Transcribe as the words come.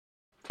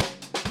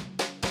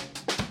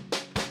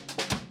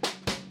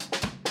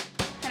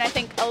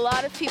think a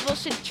lot of people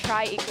should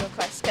try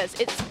EcoQuest because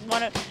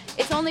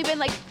it's only been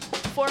like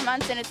 4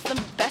 months and it's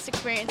the best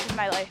experience of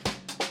my life.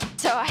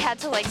 So I had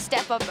to like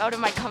step up out of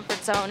my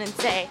comfort zone and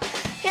say,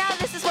 yeah,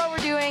 this is what we're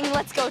doing,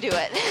 let's go do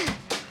it.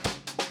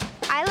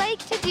 I like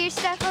to do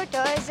stuff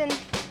outdoors and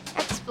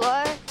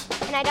explore,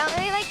 and I don't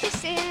really like to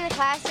sit in the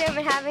classroom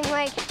and having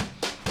like,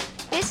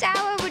 this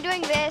hour we're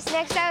doing this,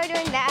 next hour we're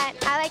doing that.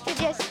 I like to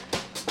just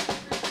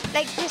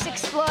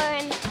explore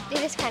and do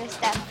this kind of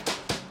stuff.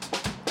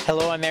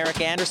 Hello, I'm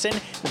Eric Anderson.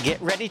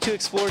 Get ready to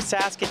explore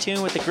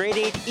Saskatoon with the Grade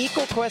 8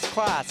 EcoQuest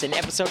class in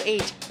Episode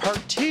 8, Part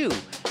 2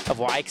 of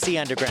YXE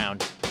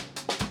Underground.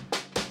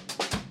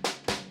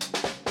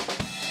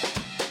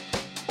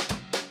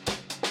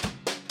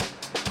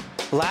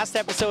 Last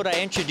episode,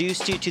 I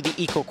introduced you to the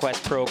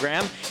EcoQuest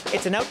program.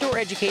 It's an outdoor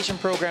education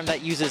program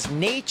that uses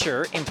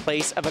nature in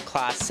place of a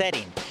class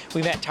setting.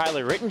 We met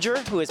Tyler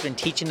Rittinger, who has been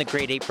teaching the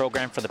Grade 8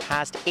 program for the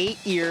past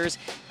 8 years,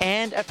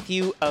 and a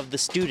few of the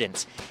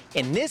students.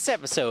 In this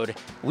episode,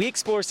 we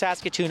explore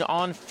Saskatoon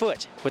on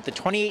foot with the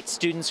 28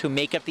 students who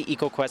make up the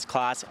EcoQuest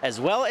class, as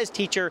well as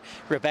teacher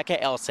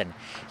Rebecca Elson.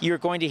 You're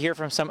going to hear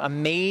from some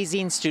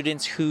amazing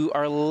students who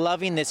are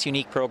loving this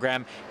unique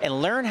program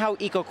and learn how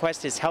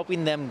EcoQuest is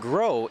helping them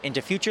grow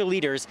into future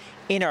leaders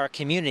in our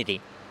community.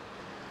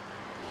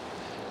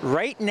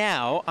 Right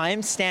now,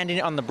 I'm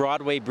standing on the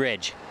Broadway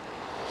Bridge.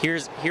 Here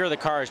are the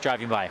cars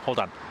driving by. Hold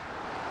on.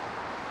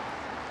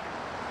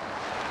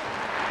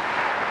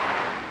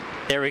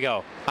 There we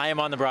go. I am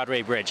on the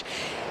Broadway Bridge.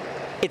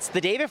 It's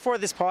the day before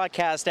this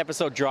podcast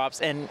episode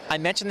drops, and I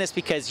mention this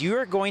because you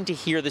are going to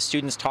hear the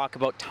students talk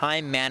about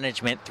time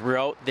management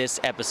throughout this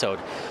episode.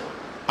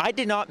 I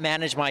did not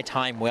manage my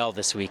time well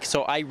this week,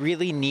 so I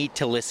really need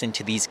to listen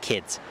to these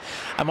kids.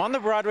 I'm on the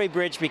Broadway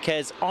Bridge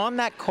because on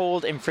that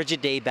cold and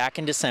frigid day back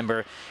in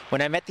December,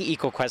 when I met the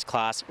EcoQuest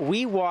class,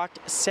 we walked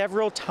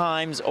several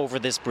times over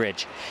this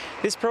bridge.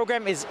 This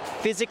program is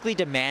physically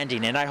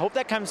demanding, and I hope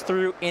that comes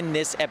through in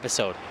this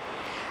episode.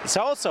 It's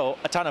also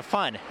a ton of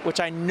fun, which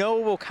I know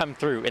will come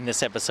through in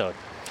this episode.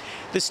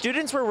 The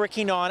students were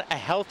working on a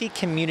Healthy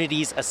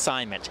Communities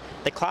assignment.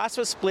 The class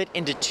was split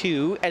into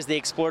two as they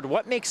explored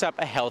what makes up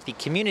a healthy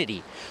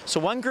community. So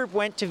one group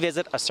went to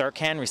visit a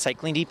Sarcan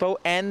recycling depot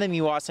and the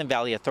Meewasin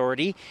Valley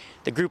Authority.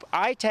 The group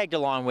I tagged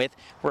along with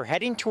were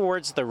heading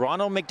towards the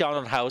Ronald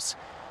McDonald House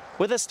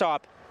with a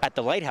stop at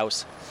the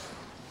Lighthouse.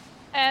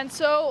 And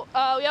so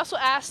we also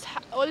asked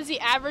what is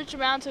the average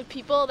amount of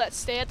people that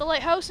stay at the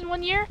Lighthouse in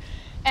 1 year.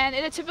 And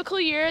in a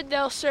typical year,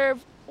 they'll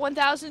serve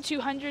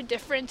 1,200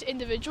 different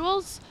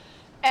individuals.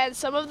 And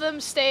some of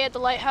them stay at the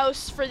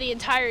Lighthouse for the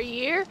entire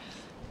year,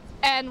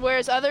 and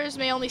whereas others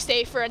may only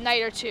stay for a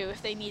night or two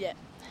if they need it.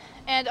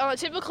 And on a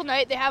typical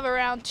night, they have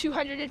around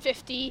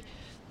 250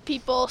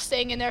 people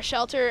staying in their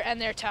shelter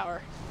and their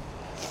tower.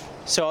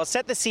 So I'll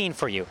set the scene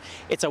for you.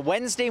 It's a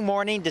Wednesday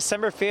morning,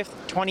 December 5th,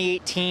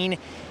 2018.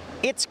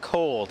 It's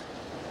cold.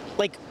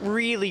 Like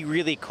really,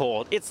 really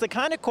cold. It's the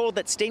kind of cold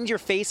that stings your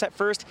face at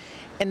first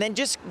and then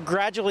just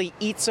gradually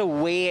eats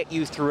away at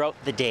you throughout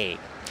the day.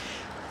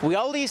 We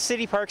all leave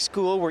City Park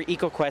School, where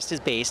EcoQuest is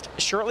based,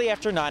 shortly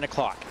after 9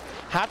 o'clock.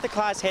 Half the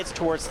class heads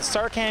towards the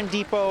Sarcan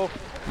Depot.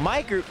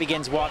 My group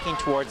begins walking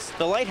towards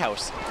the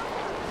Lighthouse.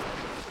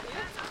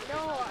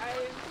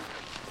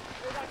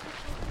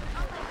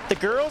 The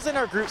girls in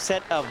our group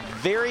set a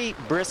very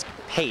brisk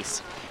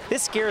pace.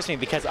 This scares me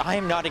because I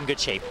am not in good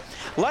shape.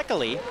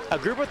 Luckily, a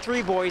group of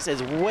 3 boys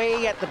is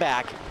way at the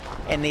back,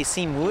 and they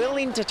seem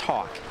willing to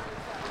talk.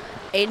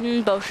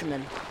 Aiden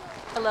Boschman.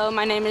 Hello,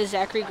 my name is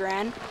Zachary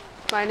Gran.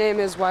 My name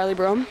is Wiley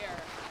Brome.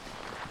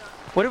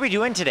 What are we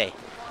doing today?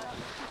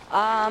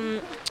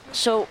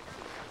 So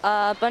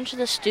a bunch of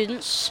the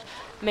students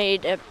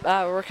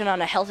working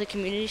on a Healthy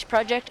Communities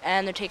project,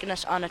 and they're taking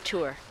us on a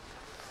tour.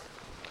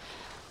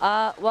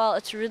 Well,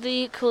 it's a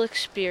really cool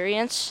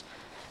experience,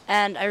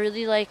 and I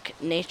really like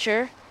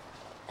nature,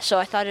 so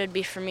I thought it would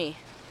be for me.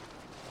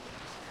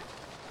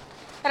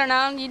 I don't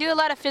know, you do a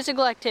lot of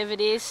physical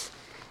activities,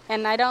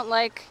 and I don't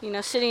like,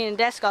 sitting in a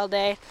desk all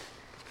day.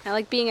 I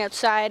like being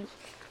outside.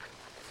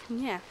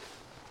 Yeah.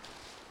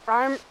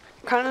 I'm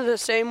kind of the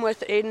same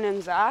with Aiden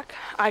and Zach.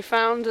 I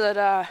found that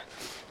I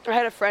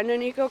had a friend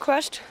in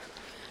EcoQuest,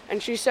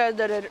 and she said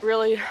that it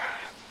really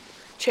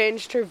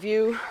changed her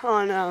view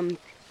on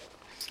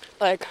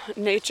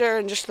nature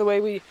and just the way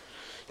we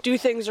do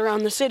things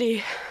around the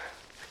city.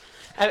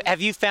 Have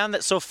you found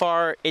that so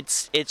far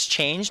it's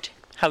changed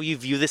how you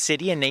view the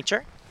city and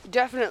nature?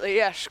 Definitely,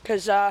 yes,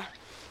 because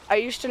I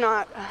used to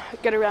not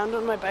get around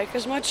on my bike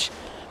as much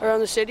around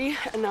the city,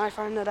 and now I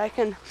find that I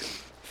can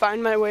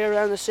find my way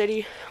around the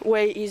city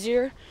way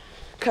easier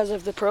because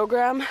of the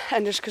program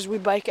and just because we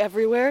bike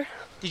everywhere.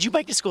 Did you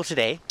bike to school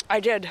today? I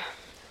did.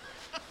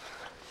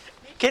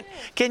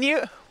 Can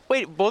you,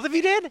 wait, both of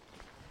you did?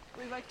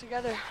 We bike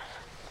together.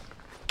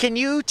 Can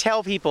you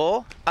tell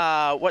people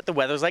what the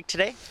weather's like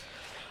today?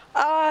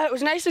 It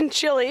was nice and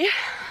chilly.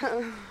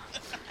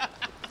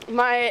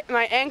 My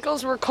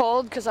ankles were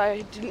cold because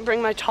I didn't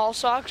bring my tall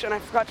socks and I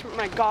forgot to put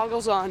my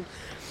goggles on.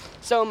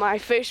 So my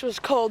face was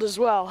cold as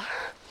well.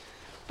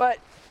 But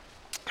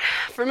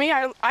for me,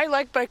 I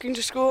like biking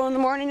to school in the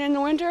morning in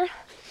the winter.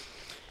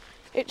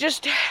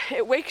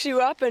 It wakes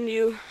you up and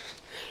you're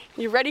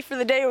ready for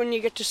the day when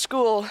you get to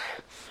school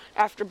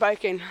after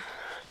biking.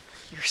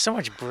 You're so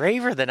much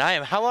braver than I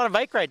am. How long a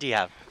bike ride do you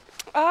have?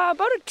 About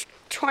a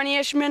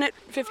 20-ish minute,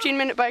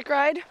 15-minute bike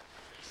ride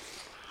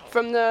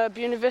from the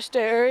Buena Vista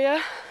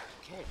area.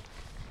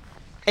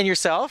 And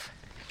yourself?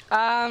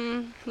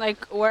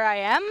 Like where I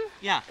am?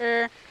 Yeah.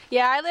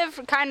 Yeah, I live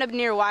kind of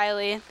near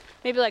Wiley,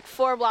 maybe like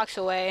 4 blocks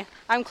away.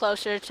 I'm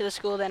closer to the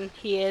school than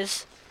he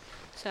is.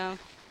 So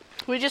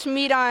we just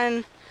meet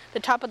on the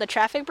top of the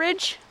traffic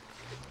bridge.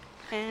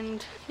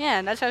 And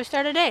yeah, that's how we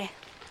start a day.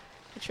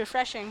 It's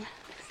refreshing.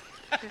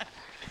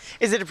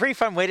 Is it a pretty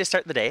fun way to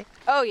start the day?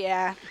 Oh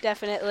yeah,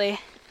 definitely.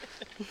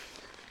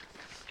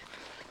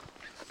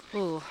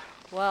 Ooh,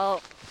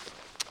 well,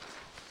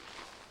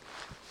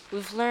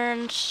 we've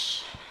learned,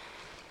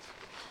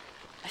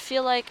 I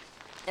feel like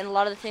in a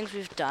lot of the things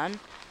we've done,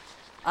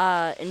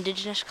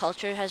 Indigenous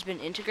culture has been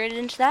integrated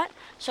into that.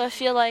 So I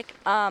feel like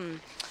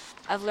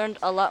I've learned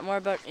a lot more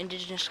about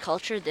Indigenous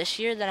culture this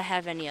year than I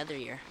have any other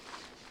year.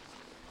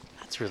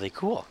 That's really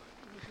cool.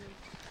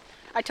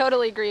 I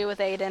totally agree with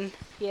Aiden.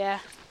 Yeah.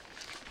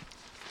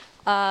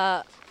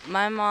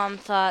 My mom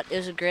thought it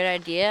was a great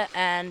idea,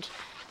 and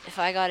if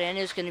I got in,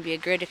 it was going to be a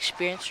great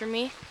experience for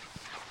me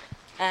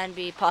and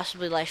be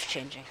possibly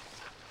life-changing.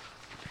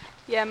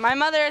 Yeah, my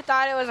mother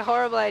thought it was a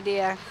horrible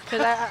idea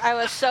because I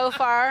was so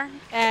far,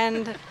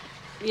 and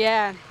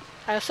yeah,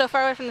 I was so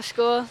far away from the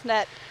school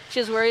that she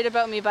was worried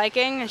about me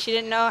biking, and she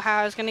didn't know how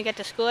I was going to get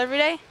to school every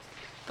day.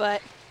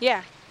 But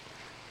yeah,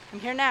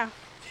 I'm here now.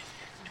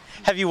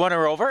 Have you won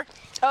her over?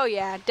 Oh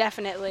yeah,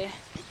 definitely.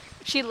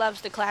 She loves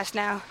the class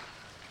now.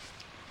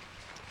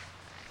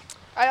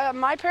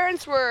 My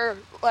parents were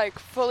like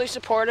fully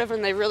supportive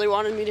and they really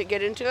wanted me to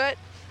get into it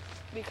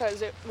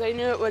because they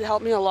knew it would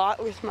help me a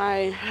lot with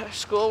my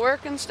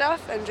schoolwork and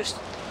stuff, and just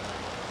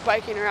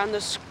biking around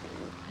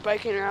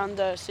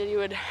the city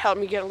would help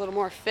me get a little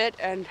more fit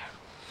and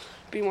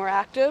be more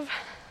active.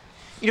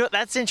 You know,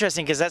 that's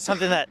interesting because that's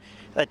something that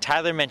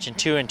Tyler mentioned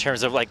too in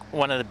terms of like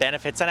one of the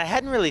benefits, and I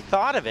hadn't really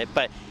thought of it,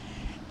 but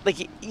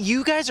like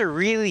you guys are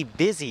really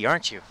busy,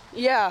 aren't you?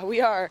 Yeah,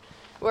 we are.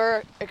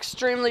 We're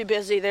extremely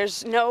busy.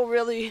 There's no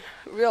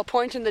real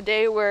point in the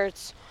day where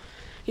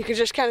you can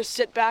just kind of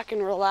sit back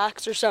and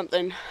relax or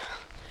something.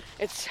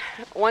 It's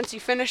once you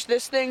finish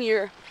this thing,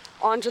 you're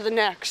on to the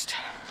next.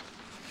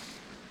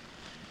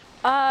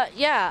 I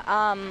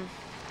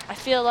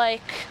feel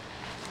like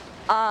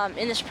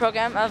in this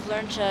program I've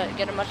learned to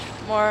get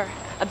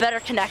a better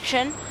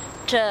connection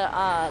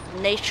to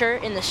nature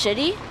in the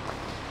city.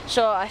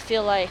 So I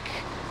feel like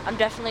I'm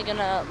definitely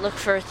gonna look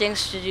for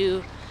things to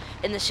do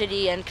in the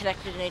city and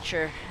connected to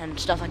nature and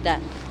stuff like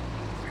that.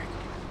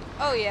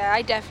 Oh yeah,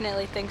 I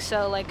definitely think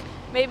so. Like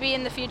maybe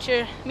in the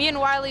future, me and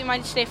Wiley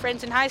might stay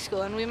friends in high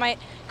school, and we might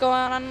go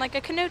on like a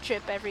canoe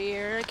trip every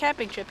year or a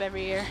camping trip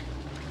every year.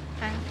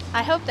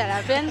 I hope that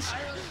happens.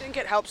 I really think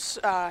it helps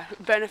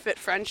benefit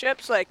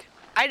friendships. Like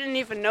I didn't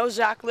even know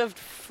Zach lived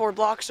 4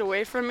 blocks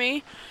away from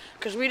me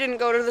because we didn't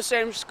go to the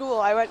same school.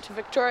 I went to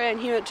Victoria and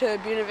he went to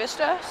Buena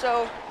Vista.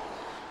 So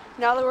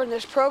now that we're in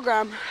this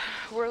program,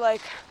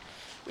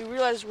 we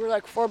realize we're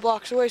like 4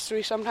 blocks away, so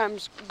we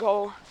sometimes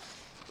go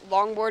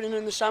longboarding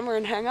in the summer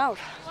and hang out.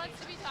 He wants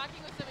to be talking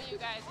with some of you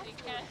guys, but he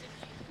can't.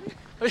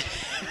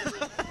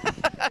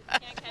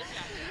 Can't catch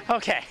up.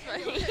 Okay.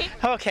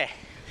 Okay.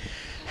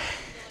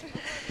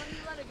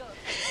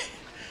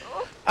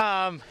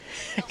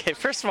 Okay,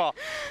 first of all,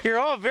 you're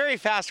all very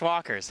fast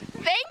walkers.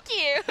 Thank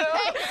you.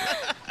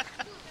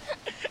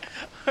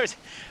 I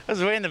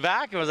was way in the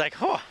back and was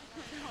like, oh,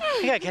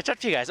 I gotta catch up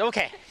to you guys.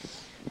 Okay.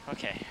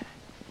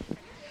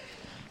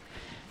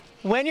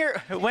 When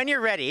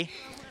you're ready,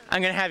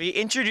 I'm gonna have you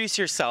introduce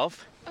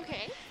yourself.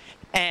 Okay.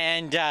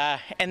 And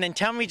then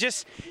tell me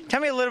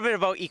a little bit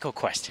about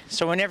EcoQuest.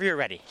 So whenever you're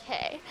ready.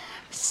 Okay.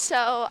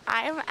 So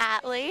I'm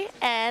Atlee,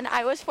 and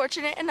I was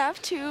fortunate enough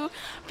to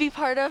be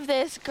part of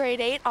this grade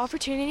 8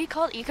 opportunity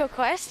called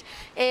EcoQuest.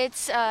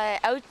 It's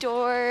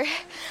outdoor,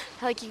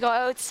 like you go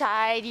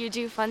outside, you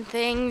do fun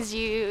things.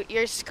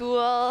 Your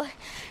school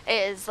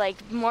is like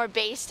more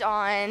based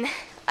on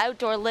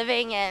outdoor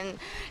living and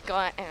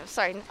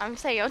I'm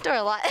saying outdoor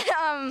a lot,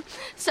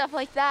 stuff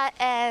like that,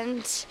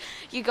 and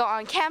you go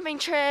on camping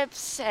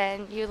trips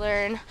and you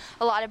learn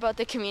a lot about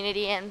the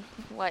community and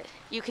what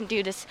you can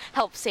do to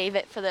help save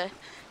it for the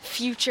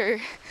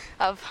future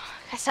of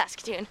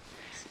Saskatoon.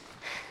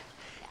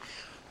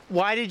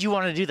 Why did you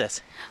want to do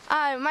this?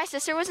 My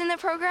sister was in the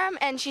program,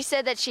 and she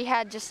said that she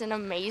had just an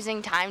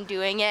amazing time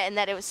doing it and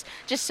that it was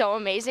just so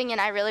amazing,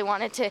 and I really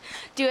wanted to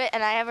do it,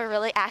 and I have a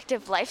really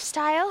active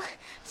lifestyle,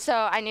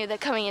 so I knew that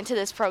coming into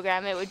this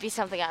program it would be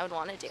something I would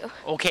want to do.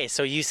 Okay,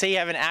 so you say you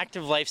have an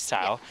active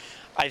lifestyle.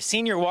 Yeah. I've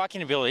seen your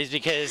walking abilities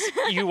because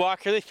you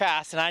walk really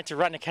fast and I had to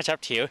run to catch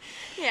up to you.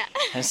 Yeah.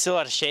 I'm still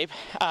out of shape.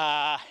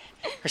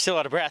 Or still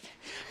out of breath.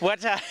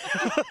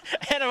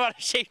 And I'm out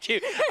of shape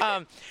too.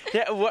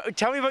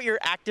 Tell me about your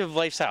active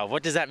lifestyle.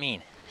 What does that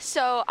mean?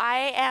 So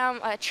I am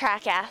a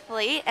track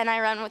athlete, and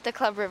I run with the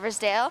Club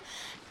Riversdale.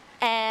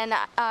 And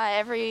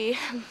every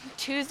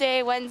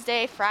Tuesday,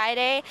 Wednesday,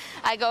 Friday,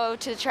 I go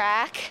to the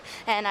track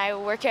and I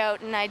work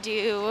out and I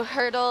do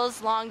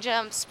hurdles, long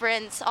jumps,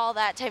 sprints, all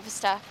that type of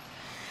stuff.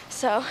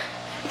 So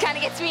it kind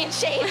of gets me in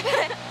shape. Do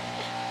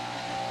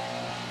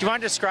you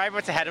want to describe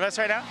what's ahead of us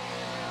right now?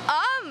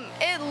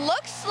 It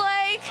looks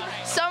like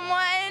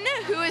someone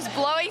who is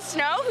blowing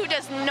snow who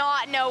does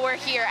not know we're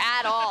here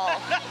at all.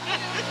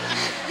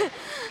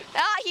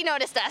 He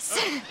noticed us.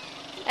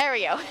 There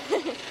we go.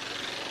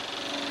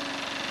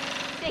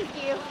 Thank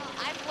you.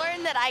 I've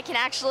learned that I can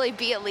actually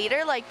be a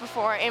leader. Like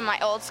before in my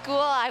old school,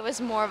 I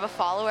was more of a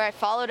follower. I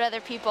followed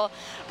other people.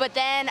 But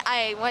then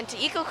I went to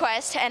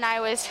EcoQuest and I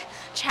was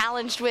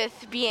challenged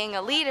with being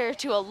a leader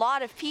to a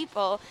lot of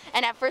people.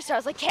 And at first I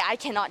was like, hey, I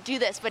cannot do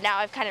this. But now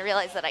I've kind of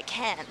realized that I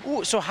can.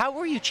 Ooh, so how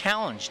were you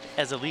challenged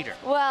as a leader?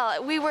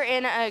 Well, we were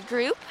in a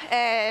group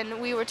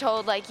and we were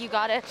told like, you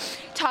gotta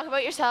talk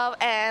about yourself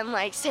and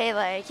like say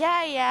like,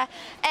 yeah.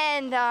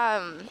 And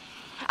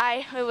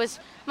it was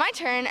my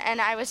turn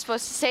and I was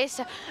supposed to say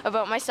stuff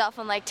about myself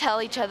and like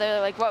tell each other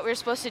like what we were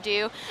supposed to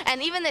do.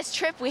 And even this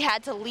trip we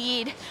had to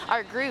lead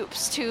our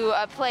groups to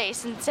a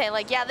place and say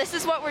like, yeah, this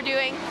is what we're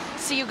doing,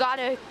 so you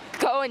gotta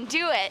go and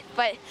do it.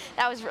 But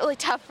that was really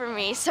tough for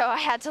me, so I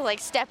had to like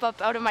step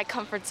up out of my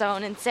comfort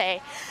zone and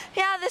say,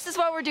 yeah, this is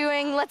what we're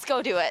doing, let's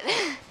go do it.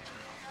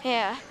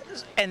 Yeah.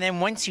 And then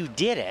once you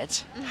did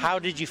it, how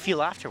did you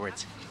feel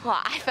afterwards? Well,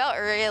 I felt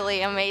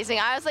really amazing.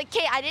 I was like,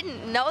 okay, I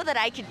didn't know that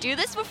I could do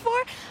this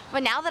before,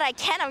 but now that I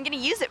can, I'm gonna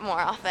use it more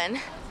often.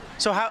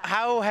 So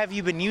how have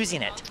you been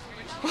using it?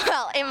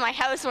 Well, in my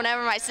house,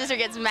 whenever my sister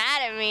gets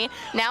mad at me,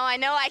 now I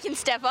know I can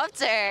step up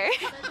to her.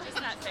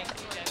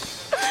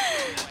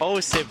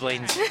 Oh,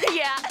 siblings.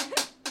 Yeah.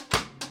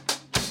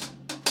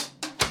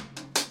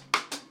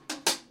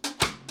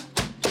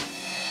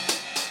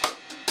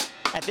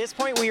 At this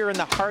point, we are in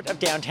the heart of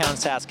downtown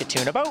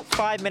Saskatoon, about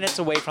 5 minutes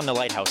away from the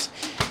lighthouse.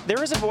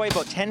 There is a boy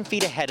about 10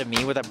 feet ahead of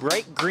me with a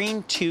bright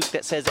green toque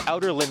that says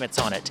Outer Limits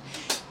on it.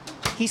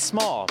 He's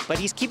small, but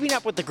he's keeping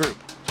up with the group.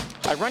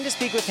 I run to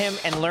speak with him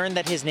and learn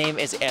that his name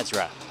is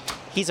Ezra.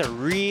 He's a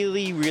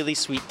really, really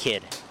sweet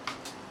kid.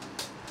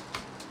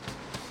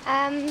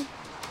 My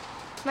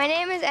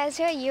name is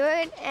Ezra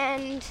Ewart,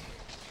 and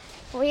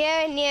we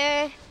are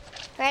near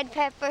Red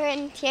Pepper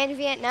and Tien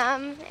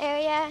Vietnam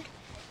area,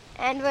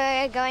 and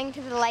we're going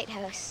to the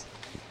lighthouse.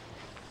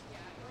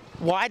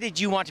 Why did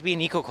you want to be in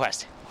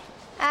EcoQuest?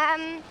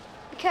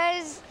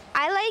 Because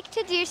I like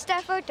to do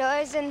stuff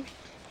outdoors and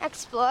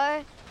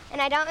explore,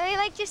 and I don't really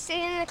like just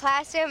sitting in the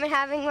classroom and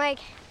having like,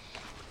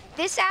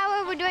 this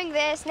hour we're doing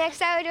this,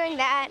 next hour we're doing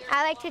that.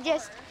 I like to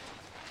just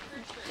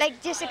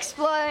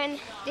explore and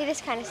do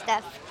this kind of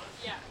stuff.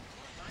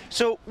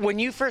 So when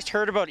you first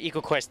heard about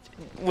EcoQuest,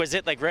 was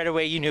it like right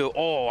away you knew,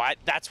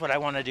 that's what I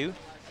want to do?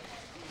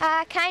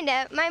 Kind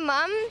of. My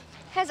mom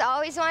has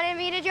always wanted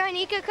me to join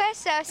EcoQuest,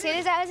 so as soon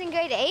as I was in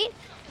grade 8,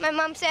 my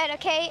mom said,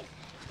 okay,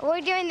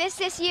 we're doing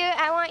this year,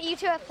 I want you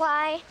to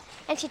apply.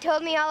 And she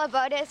told me all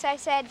about it, so I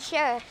said,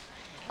 sure,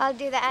 I'll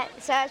do that.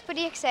 So I was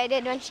pretty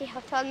excited when she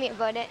told me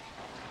about it.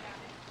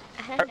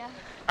 I don't know.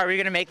 Are we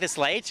going to make this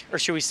late, or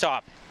should we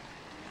stop?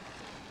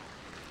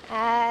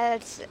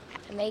 Let's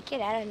make it,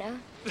 I don't know.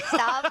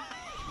 Stop.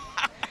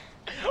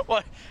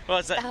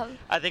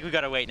 I think we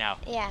got to wait now.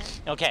 Yeah.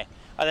 Okay,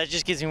 that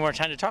just gives me more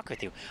time to talk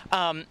with you.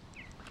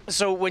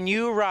 So when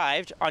you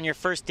arrived on your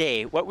first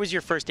day, what was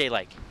your first day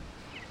like?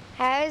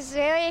 I was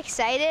really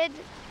excited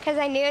because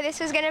I knew this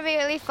was going to be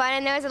really fun,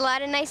 and there was a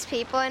lot of nice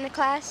people in the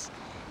class,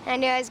 and I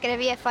knew it was going to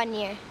be a fun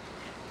year.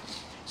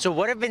 So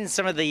what have been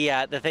some of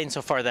the things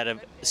so far that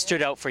have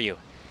stood out for you?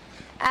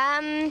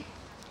 I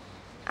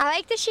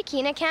like the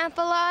Shekinah camp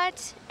a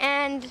lot,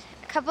 and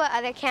a couple of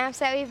other camps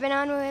that we've been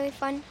on were really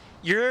fun.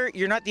 You're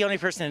not the only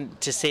person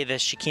to say the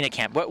Shekinah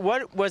camp.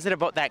 What was it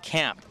about that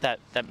camp that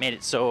made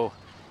it so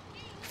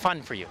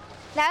fun for you?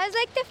 That was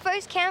like the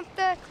first camp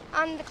the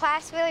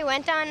class really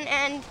went on,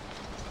 and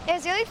it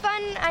was really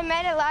fun. I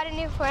met a lot of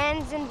new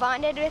friends and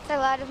bonded with a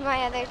lot of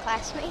my other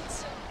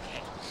classmates.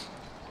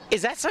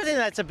 Is that something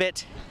that's a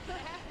bit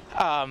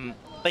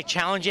like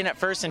challenging at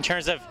first in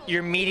terms of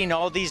you're meeting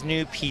all these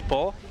new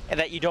people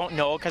that you don't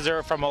know because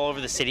they're from all over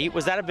the city?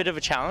 Was that a bit of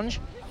a challenge?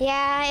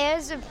 Yeah, it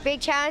was a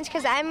big challenge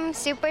because I'm a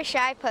super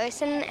shy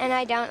person and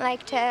I don't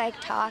like to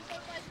talk.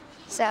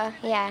 So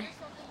yeah.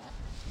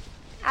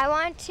 I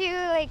want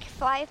to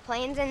fly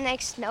planes and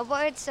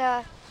snowboard,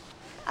 so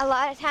a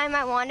lot of time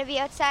I want to be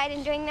outside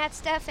and doing that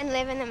stuff and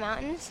live in the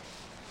mountains.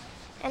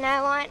 And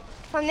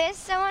from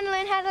this I want to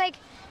learn how to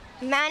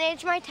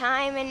manage my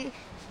time and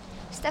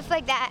stuff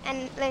like that,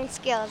 and learn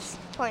skills,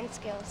 important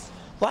skills.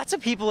 Lots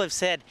of people have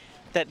said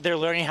that they're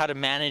learning how to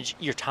manage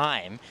your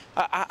time.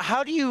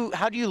 How do you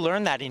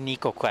learn that in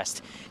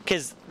EcoQuest?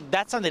 Because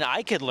that's something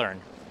I could learn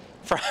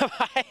from.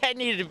 I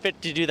needed a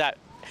bit to do that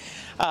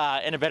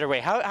in a better way.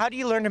 How do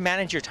you learn to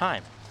manage your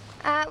time?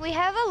 We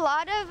have a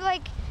lot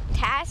of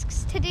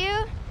tasks to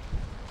do,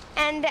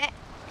 and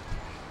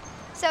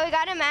so we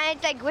got to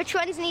manage which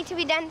ones need to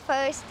be done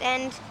first,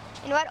 and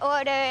in what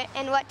order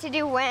and what to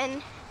do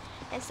when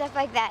and stuff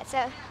like that.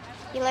 So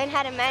you learn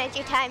how to manage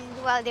your time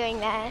while doing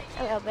that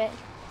a little bit.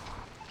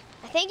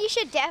 I think you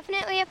should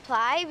definitely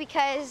apply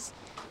because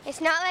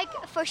it's not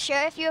like for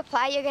sure if you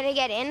apply you're going to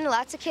get in.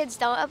 Lots of kids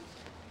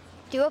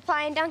do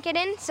apply and don't get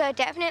in, so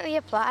definitely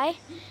apply.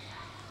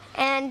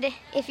 And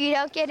if you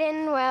don't get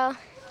in, well,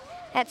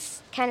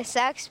 that's kind of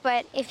sucks,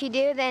 but if you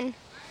do, then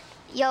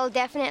you'll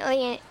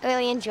definitely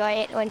really enjoy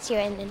it once you're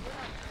in and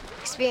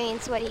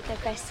experience what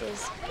EcoQuest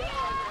is.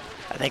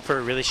 I think for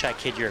a really shy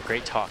kid, you're a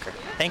great talker.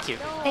 Thank you.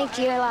 Thank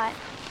you a lot.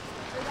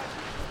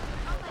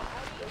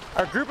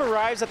 Our group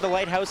arrives at the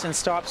lighthouse and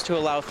stops to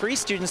allow 3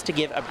 students to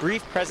give a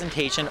brief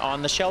presentation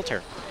on the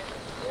shelter.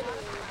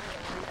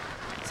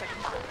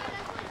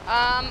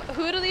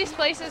 Who do these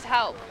places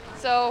help?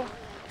 So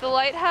the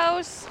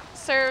lighthouse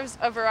serves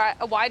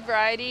a wide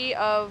variety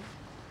of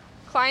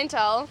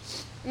clientele.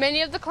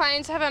 Many of the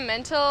clients have a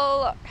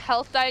mental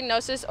health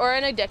diagnosis or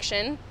an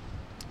addiction,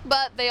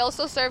 but they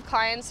also serve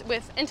clients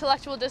with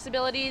intellectual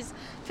disabilities,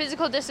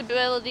 physical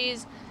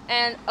disabilities,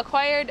 and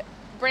acquired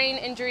brain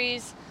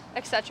injuries,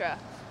 etc.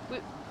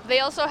 They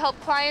also help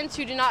clients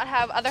who do not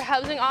have other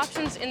housing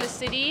options in the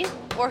city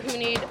or who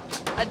need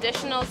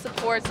additional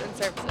supports and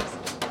services.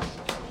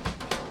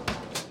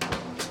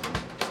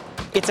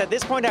 It's at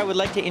this point I would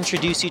like to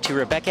introduce you to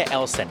Rebecca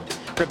Elson.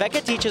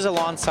 Rebecca teaches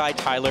alongside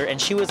Tyler, and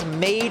she was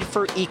made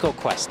for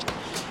EcoQuest.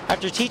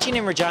 After teaching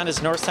in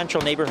Regina's North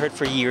Central neighborhood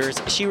for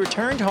years, she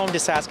returned home to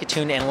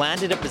Saskatoon and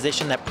landed a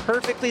position that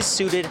perfectly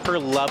suited her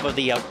love of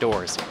the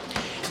outdoors.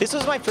 This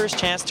was my first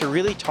chance to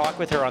really talk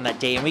with her on that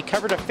day, and we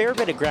covered a fair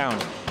bit of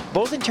ground,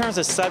 both in terms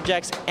of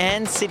subjects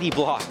and city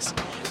blocks.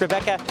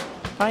 Rebecca,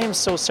 I am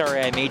so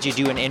sorry I made you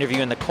do an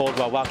interview in the cold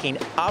while walking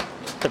up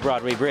the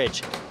Broadway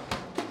Bridge.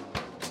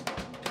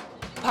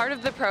 Part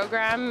of the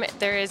program,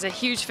 there is a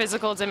huge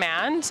physical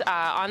demand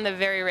on the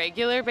very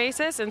regular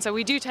basis, and so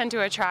we do tend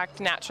to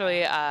attract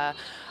naturally a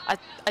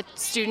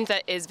student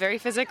that is very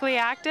physically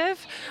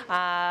active.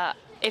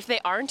 If they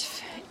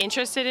aren't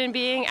interested in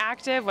being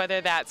active,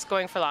 whether that's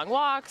going for long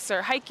walks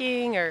or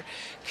hiking or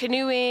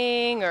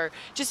canoeing or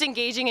just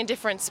engaging in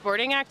different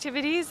sporting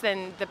activities,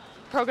 then the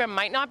program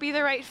might not be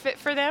the right fit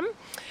for them.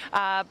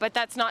 But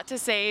that's not to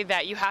say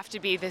that you have to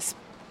be this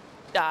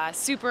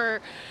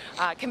super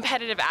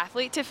competitive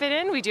athlete to fit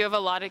in. We do have a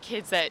lot of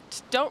kids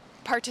that don't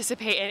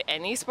participate in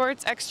any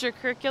sports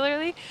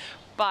extracurricularly,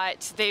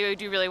 but they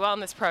do really well in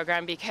this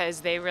program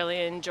because they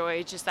really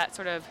enjoy just that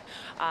sort of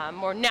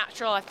more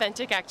natural,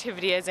 authentic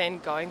activity, as in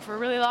going for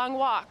really long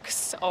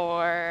walks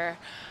or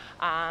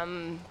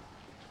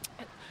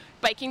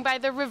biking by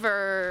the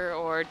river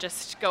or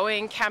just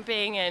going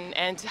camping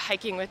and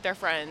hiking with their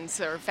friends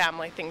or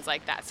family, things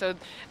like that. So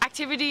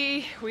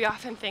activity we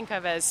often think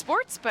of as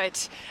sports,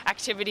 but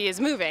activity is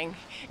moving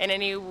in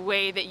any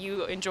way that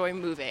you enjoy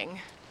moving.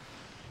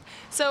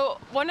 So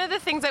one of the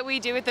things that we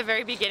do at the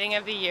very beginning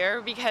of the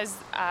year, because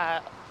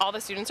all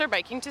the students are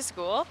biking to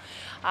school,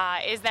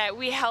 is that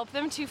we help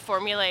them to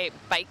formulate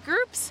bike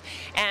groups.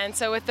 And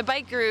so with the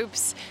bike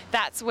groups,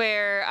 that's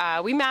where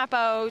we map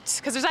out,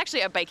 because there's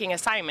actually a biking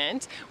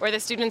assignment where the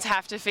students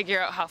have to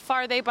figure out how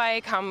far they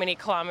bike, how many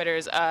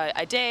kilometers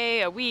a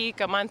day, a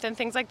week, a month, and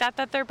things like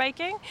that they're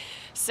biking.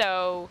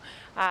 So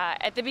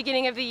at the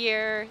beginning of the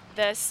year,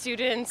 the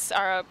students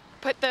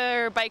put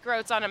their bike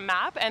routes on a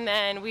map, and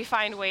then we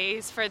find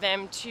ways for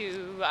them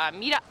to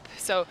meet up.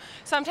 So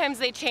sometimes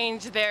they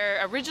change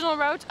their original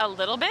route a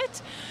little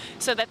bit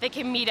so that they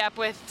can meet up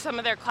with some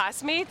of their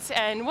classmates,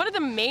 and one of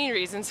the main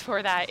reasons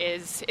for that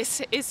is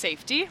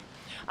safety.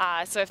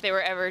 So if they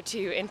were ever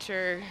to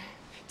encounter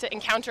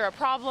a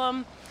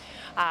problem,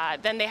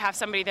 then they have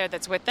somebody there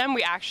that's with them.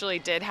 We actually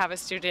did have a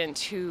student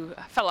who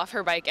fell off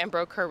her bike and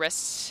broke her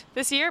wrist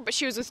this year, but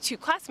she was with 2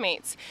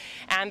 classmates,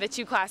 and the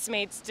 2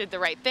 classmates did the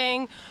right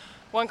thing.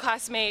 One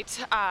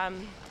classmate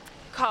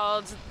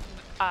called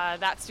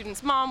that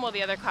student's mom, while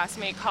the other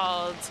classmate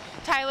called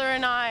Tyler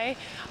and I.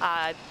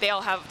 They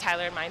all have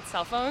Tyler and mine's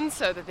cell phones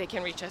so that they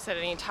can reach us at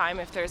any time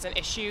if there's an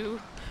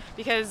issue,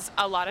 because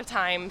a lot of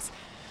times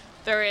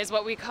there is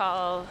what we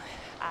call,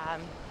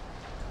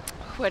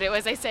 what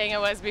was I saying it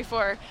was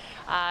before?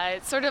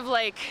 It's sort of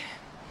like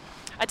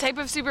a type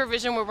of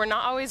supervision where we're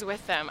not always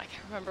with them. I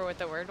can't remember what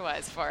the word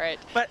was for it.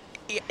 But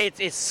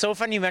it's so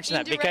funny you mentioned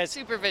that, because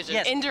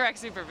indirect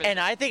supervision. And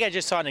I think I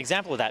just saw an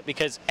example of that,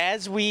 because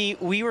as we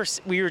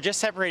were just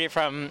separated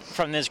from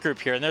this group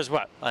here, and there's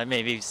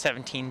maybe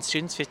 17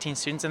 students, 15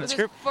 students in this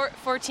group.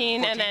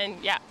 14, and then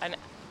and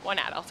one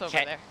adult over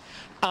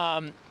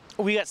there.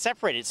 We got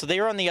separated, so they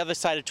were on the other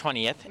side of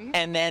 20th,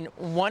 and then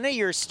one of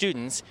your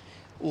students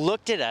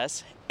looked at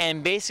us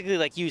and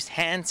basically used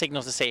hand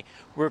signals to say,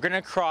 we're going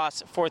to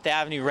cross 4th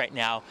Avenue right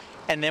now,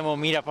 and then we'll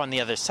meet up on the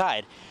other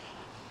side.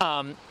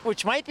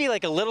 Which might be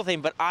like a little thing,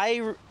 but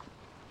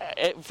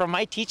from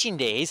my teaching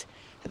days,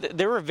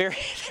 there were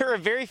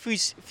very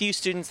few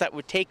students that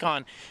would take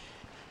on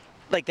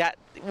like that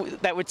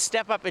would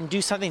step up and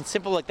do something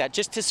simple like that,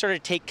 just to sort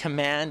of take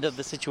command of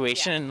the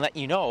situation and let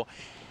you know.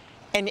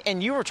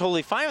 And you were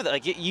totally fine with it.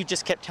 Like you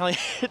just kept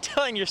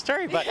telling your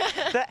story, but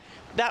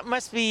that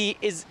must be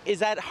is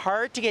that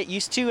hard to get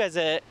used to as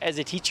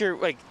a teacher,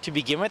 like to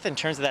begin with, in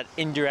terms of that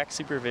indirect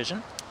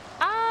supervision?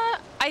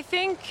 I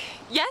think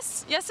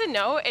yes and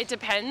no. It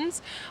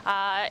depends.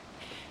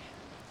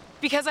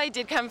 Because I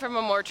did come from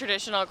a more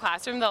traditional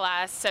classroom the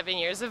last 7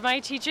 years of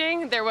my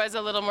teaching, there was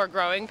a little more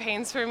growing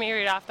pains for me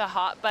right off the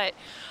hop, but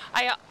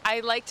I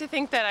like to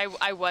think that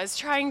I was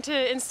trying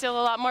to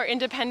instill a lot more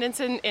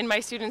independence in my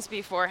students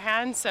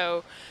beforehand.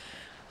 So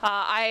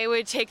I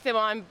would take them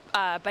on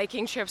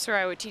biking trips where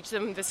I would teach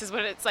them this is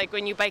what it's like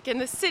when you bike in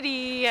the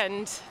city,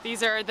 and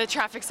these are the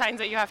traffic signs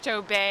that you have to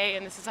obey,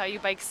 and this is how you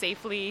bike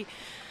safely.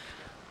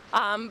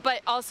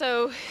 But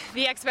also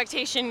the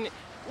expectation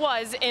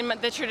was in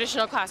the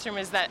traditional classroom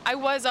is that I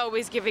was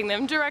always giving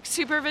them direct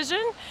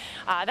supervision.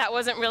 That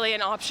wasn't really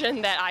an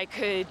option that I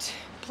could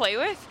play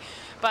with.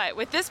 But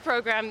with this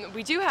program,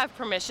 we do have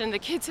permission. The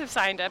kids have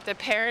signed up, the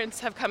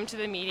parents have come to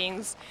the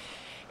meetings,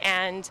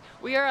 and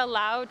we are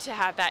allowed to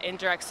have that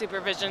indirect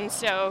supervision.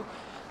 So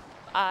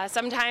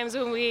sometimes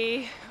when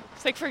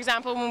like for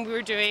example, when we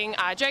were doing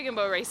dragon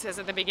boat races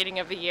at the beginning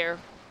of the year,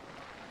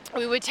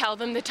 we would tell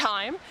them the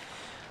time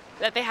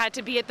that they had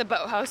to be at the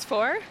boathouse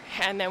for,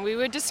 and then we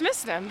would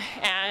dismiss them.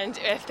 And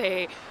if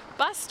they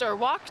bussed or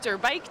walked or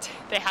biked,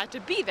 they had to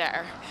be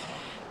there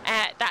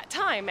at that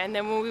time. And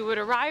then when we would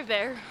arrive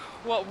there,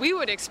 what we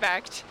would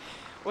expect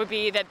would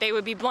be that they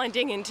would be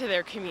blending into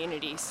their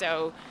community.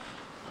 So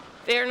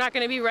they're not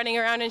going to be running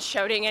around and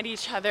shouting at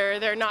each other.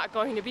 They're not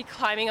going to be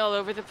climbing all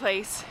over the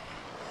place.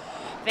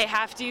 They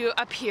have to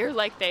appear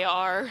like they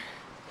are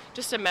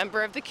just a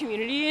member of the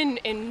community and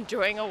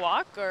enjoying a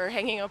walk or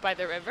hanging out by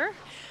the river.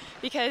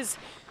 Because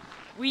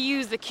we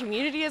use the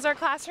community as our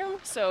classroom,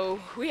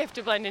 so we have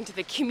to blend into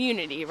the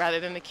community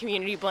rather than the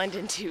community blend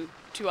into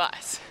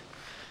us.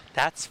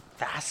 That's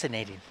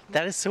fascinating.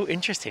 That is so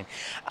interesting.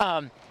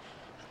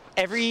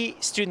 Every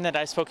student that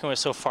I've spoken with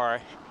so far,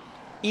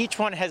 each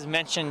one has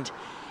mentioned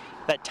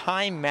that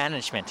time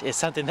management is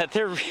something that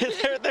they're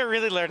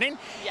really learning.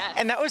 Yes.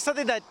 And that was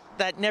something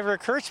that never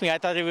occurred to me. I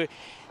thought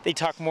they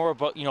talk more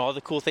about all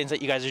the cool things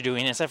that you guys are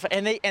doing and stuff,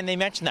 and they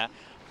mentioned that.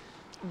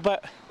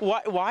 But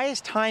why is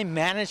time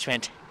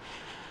management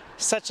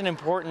such an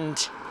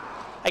important,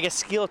 I guess,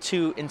 skill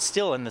to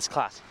instill in this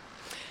class?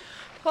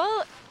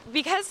 Well,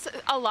 because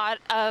a lot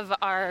of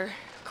our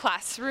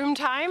classroom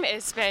time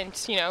is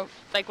spent,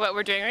 like what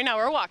we're doing right now,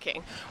 we're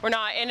walking. We're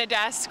not in a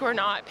desk, we're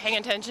not paying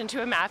attention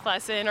to a math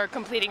lesson or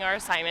completing our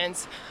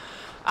assignments.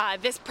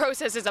 This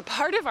process is a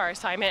part of our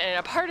assignment and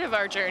a part of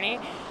our journey.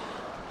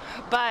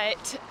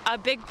 But a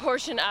big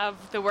portion of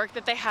the work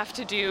that they have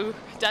to do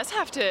does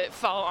have to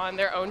fall on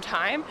their own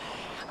time.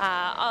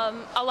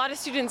 A lot of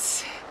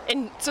students,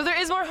 so there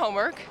is more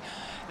homework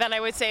than I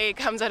would say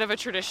comes out of a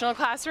traditional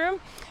classroom.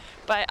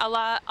 But a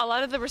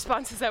lot of the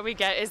responses that we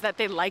get is that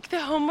they like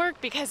the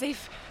homework because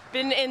they've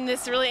been in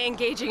this really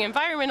engaging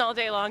environment all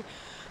day long.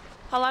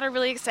 A lot are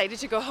really excited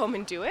to go home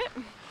and do it.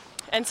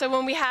 And so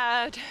when we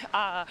had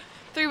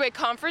three-way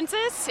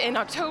conferences in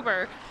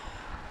October,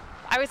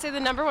 I would say the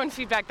number one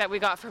feedback that we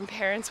got from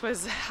parents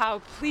was how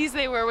pleased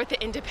they were with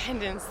the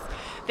independence.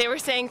 They were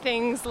saying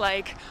things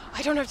like,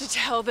 I don't have to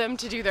tell them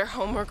to do their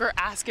homework or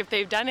ask if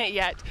they've done it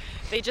yet.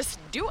 They just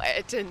do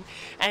it,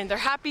 and they're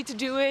happy to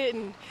do it,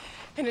 and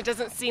it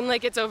doesn't seem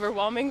like it's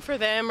overwhelming for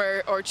them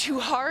or too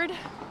hard.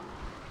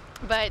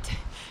 But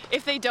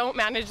if they don't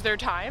manage their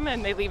time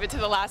and they leave it to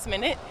the last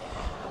minute,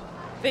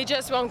 they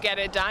just won't get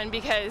it done,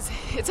 because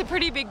it's a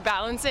pretty big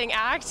balancing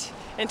act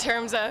in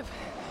terms of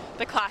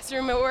the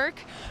classroom at work,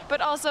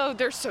 but also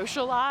their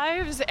social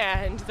lives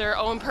and their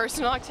own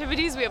personal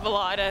activities. We have a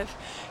lot of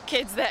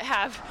kids that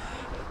have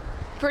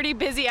pretty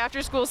busy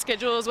after-school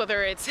schedules,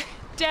 whether it's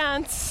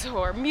dance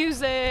or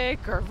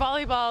music or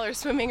volleyball or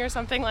swimming or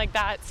something like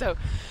that. So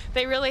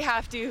they really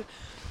have to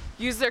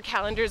use their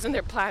calendars and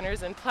their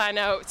planners and plan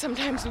out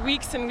sometimes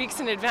weeks and weeks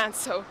in advance.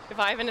 So if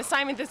I have an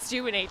assignment that's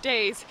due in 8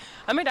 days,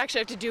 I might actually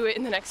have to do it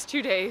in the next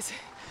 2 days.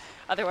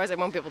 Otherwise, I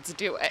won't be able to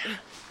do it.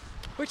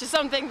 Which is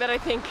something that I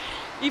think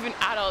even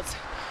adults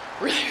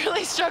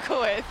really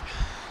struggle with.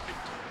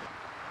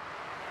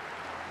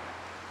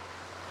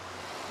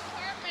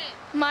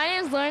 My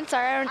name is Lauren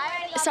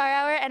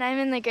Sarauer, and I'm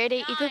in the grade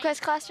 8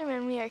 EcoQuest classroom,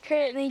 and we are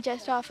currently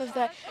just off of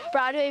the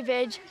Broadway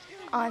Bridge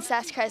on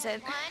Sask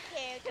Crescent.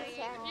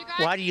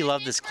 Why do you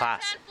love this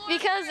class?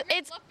 Because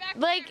it's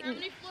like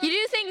you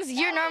do things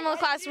your normal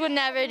class would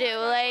never do,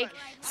 like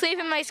sleep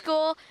in my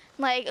school.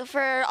 Like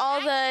for all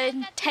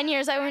the 10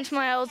 years I went to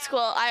my old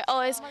school,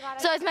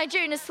 so it's my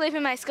dream to sleep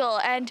in my school,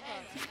 and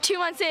 2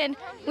 months in,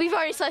 we've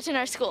already slept in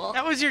our school.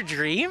 That was your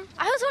dream?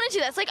 I always wanted to.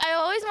 That's like I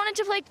always wanted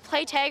to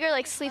play tag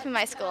or sleep in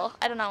my school.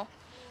 I don't know.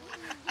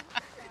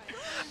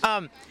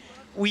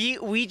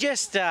 We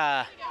just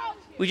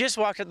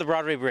walked up the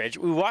Broadway Bridge.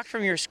 We walked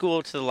from your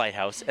school to the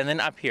lighthouse, and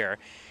then up here.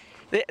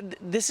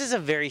 This is a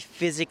very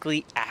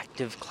physically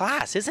active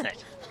class, isn't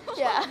it?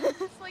 Yeah.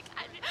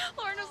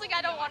 Lauren was like,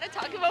 I don't want to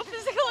talk about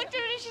physical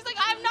activity. She's like,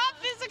 I'm not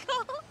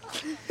physical.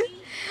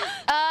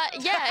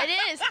 Yeah,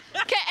 it is.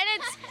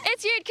 And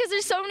it's weird because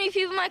there's so many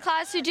people in my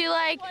class who do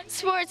like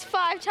sports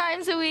 5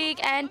 times a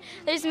week, and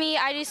there's me,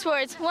 I do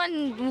sports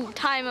 1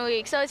 time a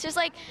week. So it's just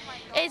like,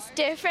 it's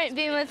different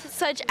being with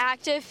such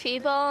active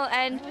people,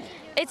 and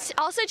it's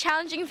also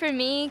challenging for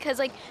me because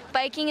like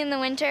biking in the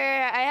winter,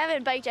 I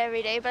haven't biked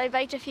every day, but I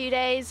biked a few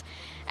days,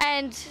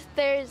 and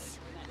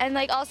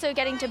like also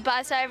getting to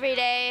bus every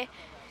day.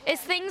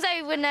 It's things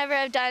I would never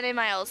have done in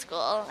my old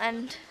school.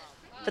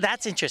 But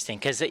that's interesting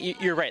because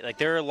you're right. Like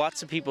there are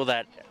lots of people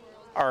that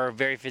are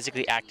very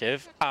physically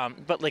active.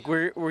 But like,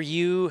 were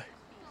you,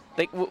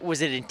 like,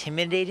 was it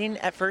intimidating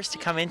at first to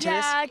come into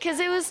this? Yeah, because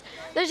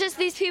there's just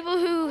these people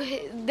who,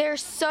 they're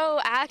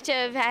so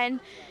active, and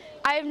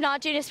I'm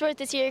not doing a sport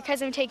this year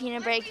because I'm taking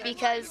a break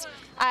because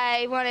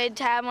I wanted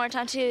to have more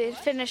time to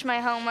finish my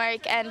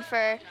homework and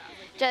for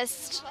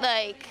just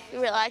like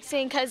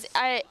relaxing, because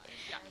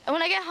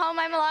when I get home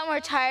I'm a lot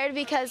more tired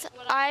because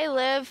I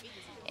live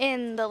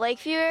in the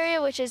Lakeview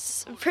area, which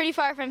is pretty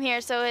far from here,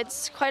 so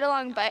it's quite a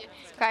long bike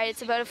ride.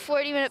 It's about a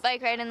 40-minute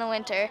bike ride in the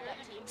winter.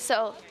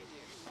 So,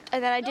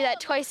 and then I do that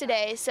twice a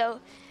day, so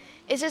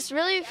it's just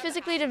really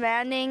physically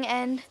demanding.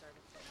 And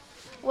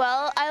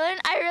well, I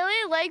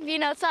really like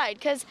being outside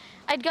because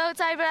I'd go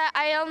outside, but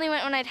I only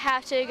went when I'd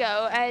have to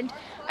go. And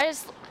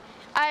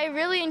I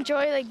really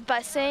enjoy like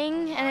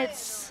busing, and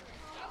it's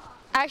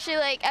actually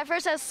like, at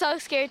first I was so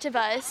scared to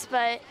bus,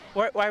 but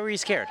Why were you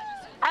scared?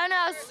 I don't know,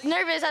 I was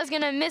nervous I was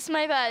gonna miss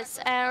my bus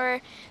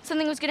or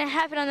something was gonna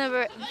happen on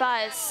the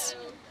bus.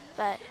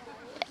 But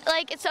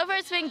like, so far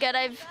it's been good.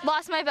 I've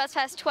lost my bus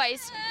pass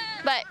twice,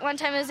 but one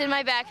time it was in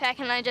my backpack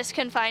and I just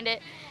couldn't find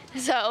it,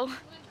 so.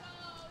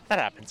 That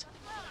happens.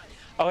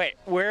 Oh wait,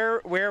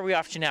 where are we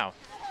off to now?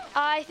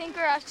 I think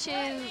we're off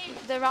to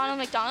the Ronald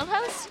McDonald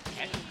House,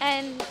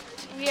 and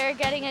we are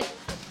getting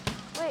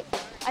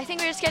I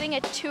think we're just getting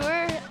a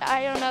tour.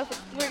 I don't know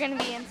if we're gonna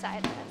be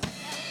inside.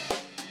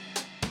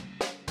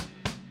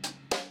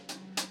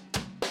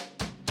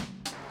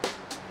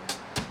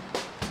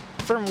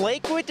 From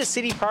Lakewood to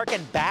City Park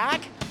and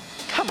back?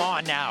 Come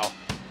on now.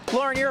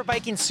 Lauren, you're a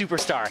biking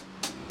superstar.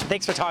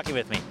 Thanks for talking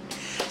with me.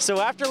 So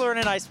after Lauren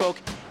and I spoke,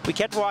 we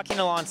kept walking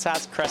along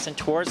Sask Crescent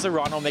towards the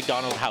Ronald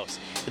McDonald House.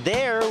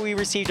 There, we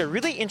received a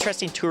really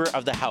interesting tour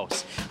of the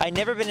house. I'd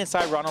never been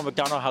inside Ronald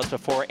McDonald House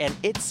before, and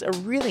it's a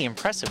really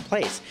impressive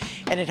place.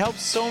 And it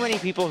helps so many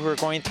people who are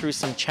going through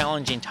some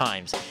challenging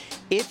times.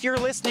 If you're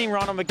listening,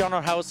 Ronald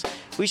McDonald House,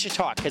 we should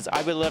talk, because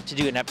I would love to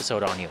do an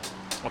episode on you.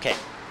 Okay.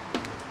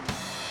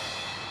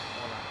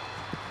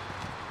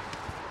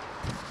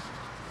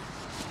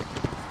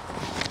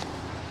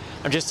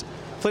 I'm just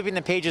flipping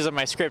the pages of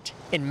my script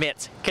in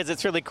mitts because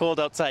it's really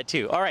cold outside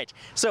too. All right,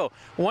 so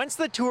once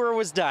the tour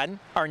was done,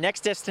 our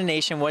next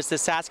destination was the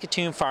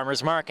Saskatoon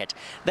Farmers Market.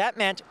 That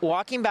meant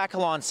walking back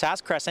along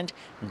Sask Crescent,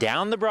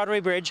 down the Broadway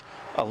Bridge,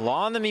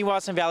 along the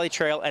Meewasin Valley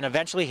Trail, and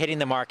eventually hitting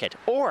the market.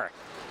 Or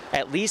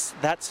at least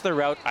that's the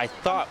route I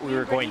thought we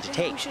were going to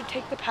take. We should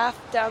take the path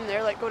down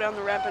there, like go down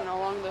the ramp and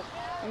along the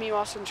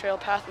Meewasin Trail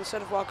path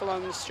instead of walk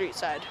along the street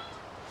side.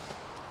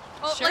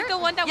 Oh, sure. Like the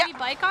one that we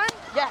bike on?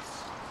 Yes.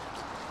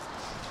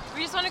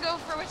 We just want to go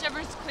for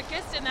whichever's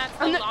quickest, and that's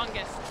the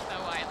longest,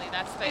 though, Wiley.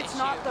 That's the issue. It's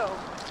not, though.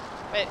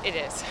 But it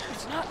is.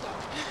 It's not, though.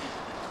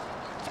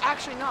 It's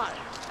actually not,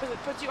 because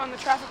it puts you on the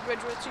traffic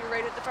bridge with you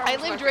right at the farmer's I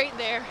lived market. right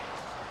there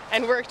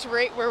and worked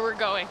right where we're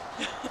going.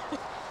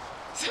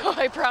 So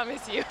I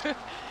promise you,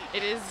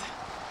 it is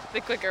the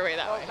quicker way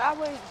that way. That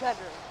way is better.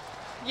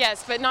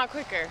 Yes, but not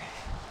quicker.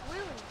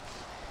 Really?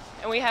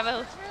 And we have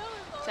to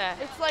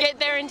get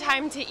there in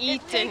time to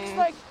eat and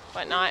like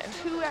whatnot.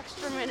 2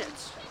 extra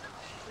minutes.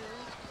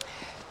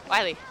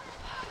 Wiley.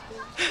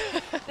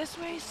 This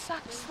way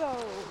sucks though.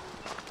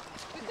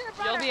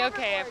 You'll be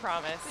okay, I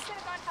promise.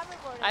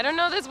 I don't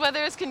know this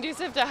weather is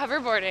conducive to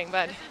hoverboarding,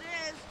 but...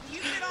 Yes, it is. You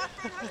get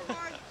off that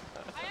hoverboard.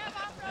 I have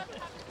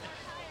off-road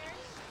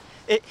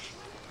It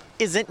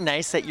isn't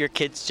nice that your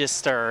kids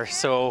just are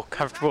so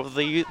comfortable with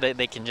you that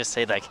they can just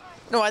say like,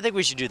 no, I think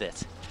we should do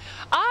this.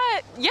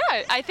 Yeah,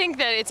 I think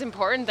that it's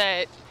important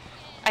that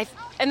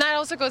and that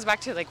also goes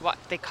back to like what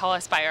they call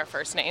us by our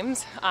first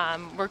names.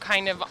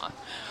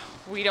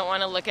 We don't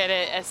want to look at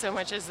it as so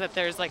much as that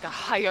there's like a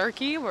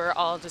hierarchy. We're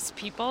all just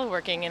people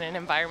working in an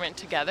environment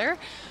together,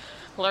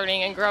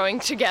 learning and growing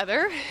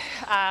together.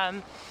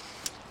 At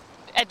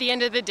the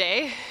end of the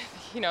day,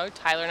 you know,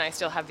 Tyler and I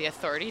still have the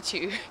authority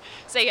to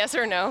say yes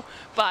or no,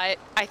 but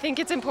I think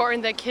it's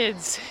important that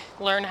kids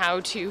learn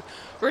how to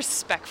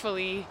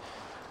respectfully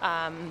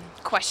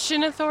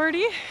question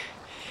authority,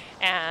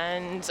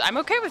 and I'm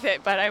okay with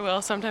it, but I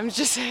will sometimes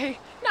just say,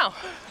 no,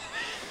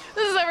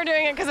 this is how we're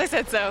doing it because I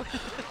said so.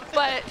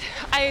 But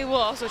I will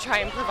also try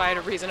and provide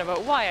a reason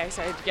about why I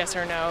said yes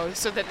or no,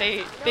 so that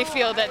they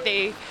feel that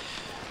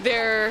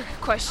their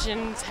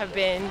questions have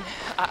been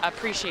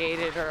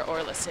appreciated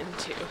or listened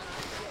to.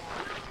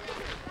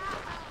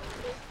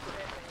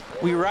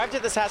 We arrived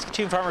at the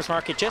Saskatoon Farmers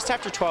Market just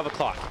after 12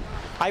 o'clock.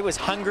 I was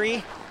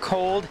hungry,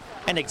 cold,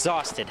 and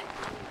exhausted.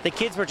 The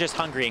kids were just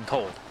hungry and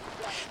cold.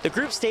 The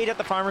group stayed at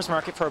the farmers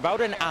market for about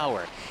an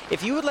hour.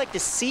 If you would like to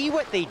see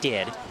what they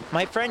did,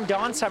 my friend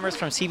Don Summers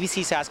from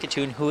CBC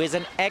Saskatoon, who is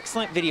an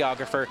excellent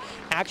videographer,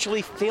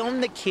 actually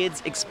filmed the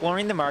kids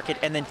exploring the market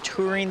and then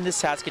touring the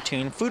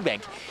Saskatoon Food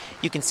Bank.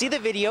 You can see the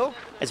video,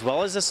 as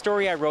well as the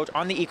story I wrote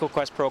on the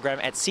EcoQuest program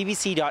at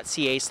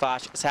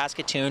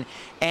cbc.ca/Saskatoon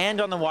and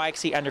on the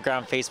YXC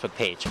Underground Facebook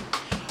page.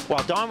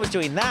 While Don was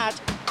doing that,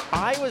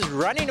 I was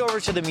running over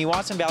to the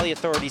Meewasin Valley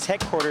Authority's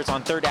headquarters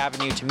on 3rd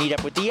Avenue to meet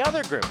up with the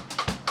other group.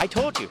 I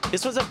told you,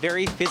 this was a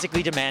very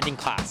physically demanding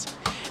class.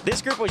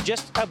 This group was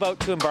just about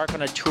to embark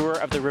on a tour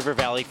of the river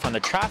valley from the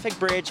traffic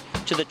bridge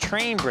to the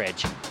train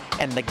bridge.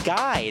 And the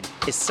guide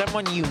is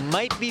someone you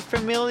might be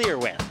familiar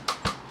with.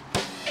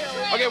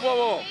 Okay,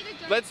 whoa.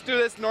 Let's do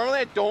this. Normally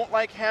I don't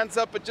like hands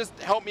up, but just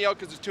help me out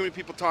because there's too many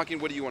people talking.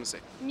 What do you want to say?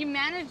 You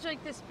manage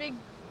like this big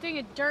thing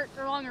of dirt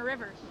along a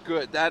river.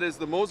 Good. That is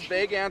the most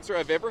vague answer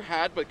I've ever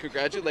had, but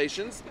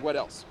congratulations. What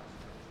else?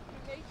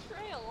 Make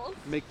trails.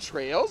 Make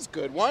trails.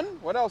 Good one.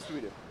 What else do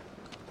we do?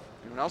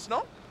 Anyone else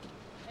know?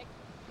 We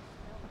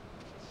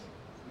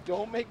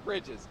don't make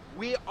bridges.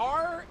 We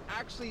are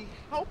actually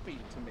helping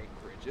to make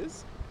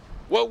bridges.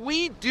 What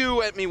we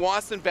do at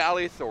Meewasin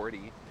Valley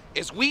Authority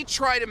is we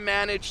try to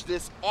manage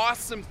this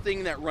awesome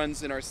thing that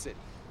runs in our city.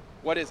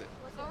 What is it?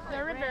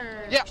 The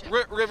river. Yeah,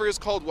 river is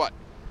called what?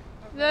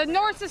 The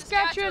North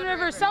Saskatchewan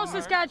River, South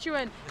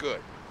Saskatchewan.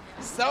 Good.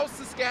 South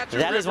Saskatchewan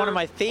That is River one of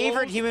my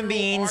favorite flows human through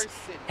beings our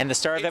city. and the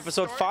star of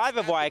episode 5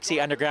 of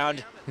YXC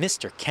Underground,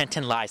 Mr.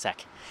 Kenton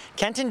Lysak.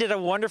 Kenton did a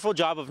wonderful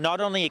job of not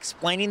only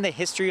explaining the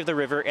history of the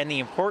river and the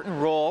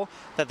important role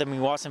that the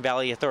Meewasin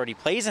Valley Authority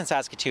plays in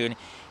Saskatoon,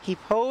 he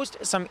posed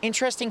some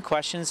interesting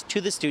questions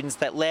to the students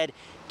that led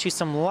to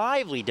some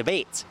lively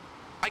debates.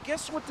 I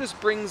guess what this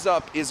brings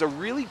up is a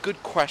really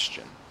good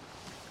question.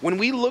 When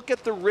we look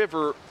at the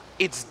river,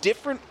 it's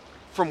different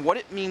from what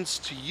it means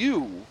to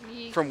you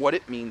from what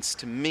it means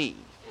to me.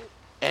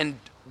 And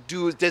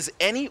does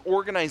any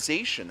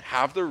organization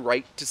have the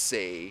right to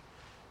say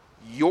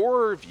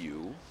your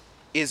view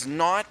is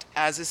not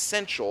as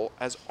essential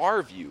as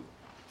our view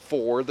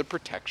for the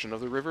protection of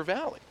the river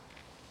valley?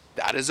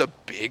 That is a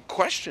big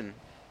question,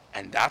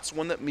 and that's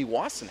one that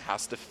Meewasin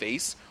has to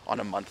face on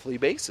a monthly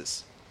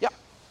basis. Yeah.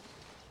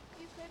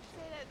 You could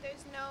say that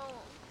there's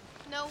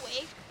no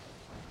wake.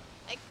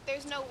 Like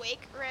there's no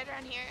wake right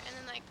around here, and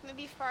then like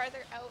maybe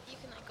farther out you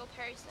can like go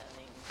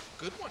parasailing.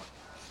 Good one.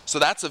 So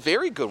that's a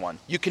very good one.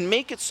 You can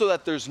make it so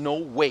that there's no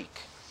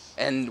wake.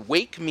 And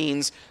wake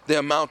means the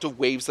amount of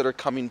waves that are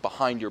coming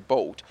behind your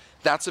boat.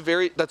 That's a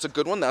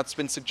good one. That's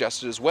been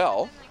suggested as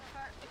well. And then,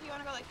 like, if you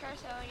want to go like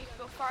parasailing, you can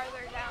go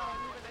farther down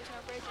where there's no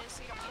bridges,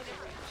 so you don't need a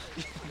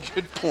bridge.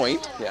 Good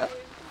point. Yeah.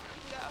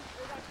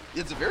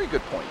 It's a very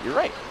good point. You're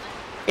right.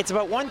 It's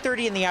about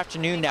 1:30 in the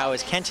afternoon now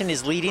as Kenton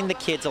is leading the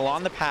kids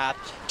along the path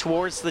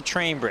towards the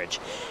train bridge.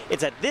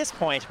 It's at this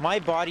point my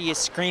body is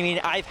screaming,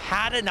 "I've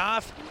had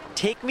enough!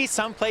 Take me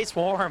someplace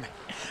warm!"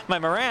 My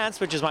Marantz,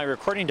 which is my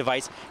recording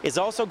device, is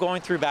also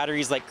going through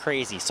batteries like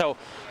crazy. So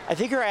I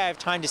figure I have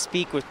time to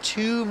speak with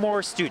 2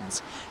 more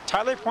students.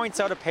 Tyler points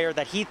out a pair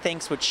that he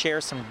thinks would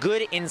share some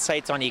good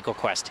insights on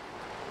EcoQuest.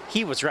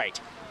 He was right.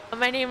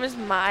 My name is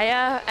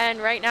Maya,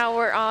 and right now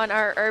we're on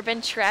our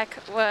urban trek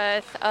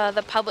with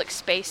the public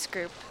space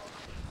group.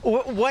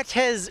 What's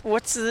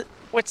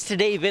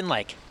today been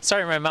like?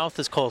 Sorry, my mouth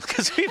is cold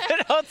because we've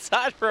been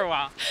outside for a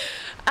while.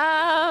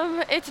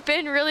 It's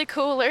been really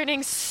cool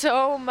learning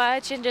so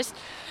much, and just,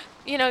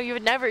 you know, you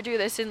would never do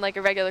this in like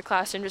a regular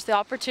classroom. Just the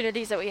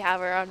opportunities that we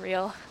have are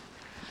unreal.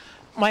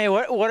 Maya,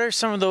 what are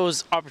some of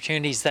those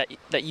opportunities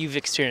that you've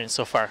experienced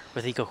so far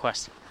with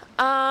EcoQuest?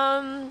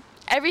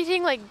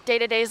 Everything like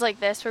day-to-days like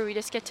this where we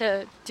just get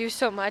to do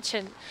so much,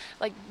 and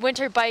like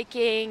winter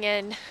biking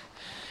and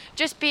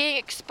just being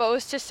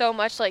exposed to so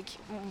much. Like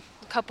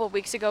a couple of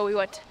weeks ago we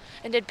went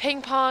and did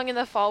ping pong. In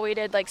the fall we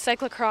did like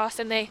cyclocross,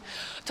 and they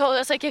told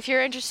us like if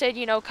you're interested,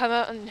 you know, come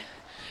out and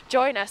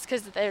join us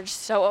because they're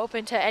just so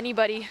open to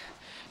anybody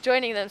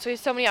joining them. So we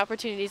have so many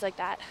opportunities like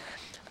that.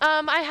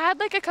 I had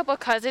like a couple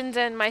cousins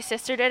and my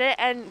sister did it,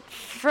 and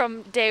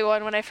from day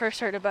one when I first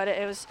heard about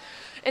it, it was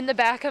in the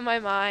back of my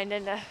mind,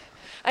 and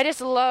I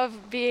just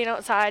love being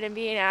outside and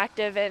being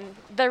active, and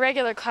the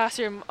regular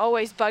classroom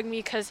always bugged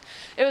me because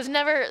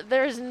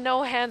there's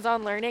no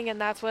hands-on learning, and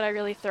that's what I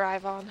really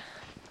thrive on.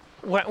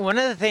 One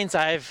of the things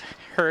I've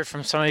heard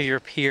from some of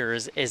your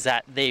peers is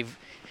that they've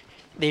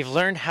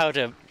learned how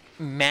to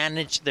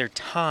manage their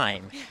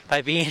time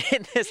by being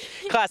in this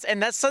class,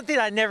 and that's something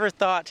I never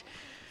thought.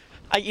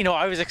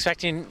 I was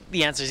expecting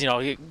the answers,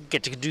 you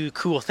get to do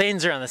cool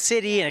things around the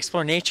city and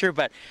explore nature,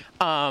 but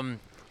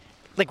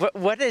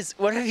what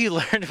have you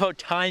learned about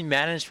time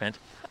management?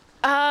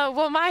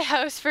 Well, my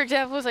house, for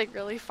example, is like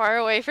really far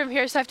away from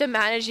here, so I have to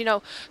manage,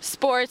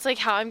 sports, like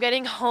how I'm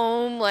getting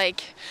home,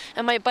 like,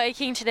 am I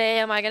biking today?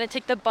 Am I gonna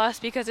take the bus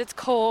because it's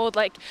cold?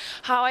 Like,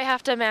 how I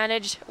have to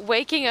manage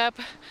waking up,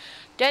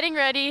 getting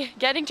ready,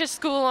 getting to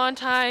school on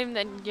time,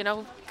 then,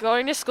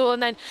 going to school,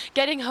 and then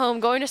getting home,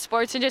 going to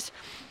sports, and just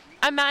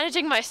I'm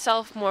managing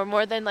myself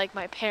more than like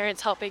my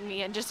parents helping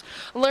me, and just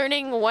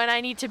learning when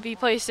I need to be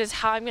places,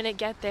 how I'm gonna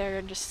get there,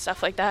 and just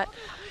stuff like that.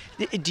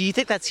 Do you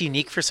think that's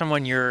unique for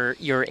someone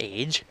your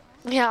age?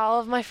 Yeah, all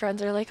of my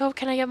friends are like, oh,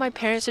 can I get my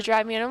parents to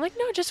drive me? And I'm like,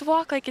 no, just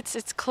walk, like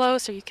it's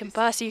close, or you can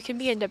bus, or you can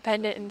be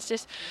independent. And it's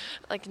just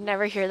like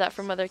never hear that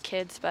from other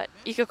kids, but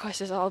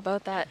EcoQuest is all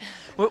about that.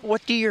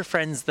 What do your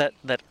friends that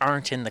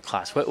aren't in the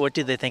class, what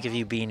do they think of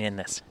you being in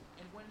this?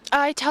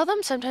 I tell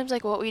them sometimes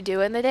like what we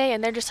do in the day,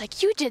 and they're just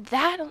like, you did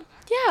that?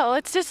 Yeah, well,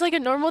 it's just like a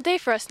normal day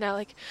for us now.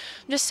 Like,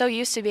 I'm just so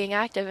used to being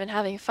active and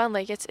having fun.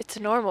 Like, it's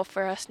normal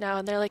for us now.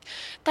 And they're like,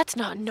 that's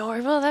not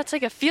normal. That's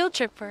like a field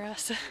trip for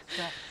us.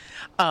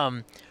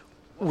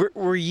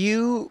 Were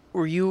you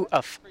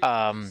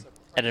an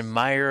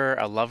admirer,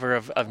 a lover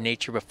of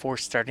nature before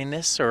starting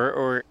this,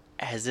 or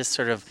has this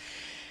sort of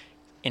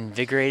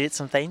invigorated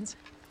some things?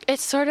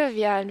 It's sort of,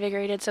 yeah,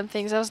 invigorated some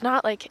things. I was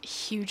not like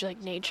huge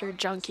like nature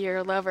junkie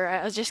or lover.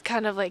 I was just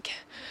kind of like,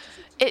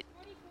 it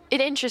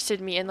interested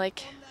me in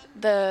like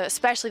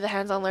especially the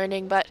hands-on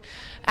learning. But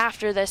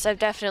after this, I've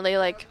definitely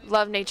like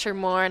loved nature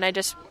more, and I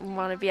just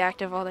want to be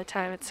active all the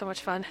time. It's so much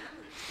fun.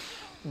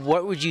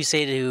 What would you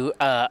say to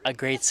a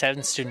grade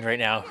 7 student right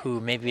now who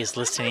maybe is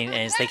listening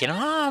and is thinking,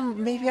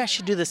 maybe I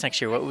should do this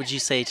next year? What would you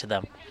say to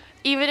them?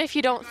 Even if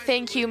you don't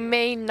think, you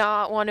may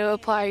not want to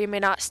apply, or you may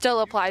not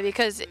still apply,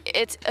 because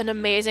it's an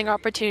amazing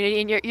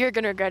opportunity, and you're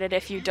going to regret it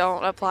if you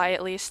don't apply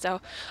at least. So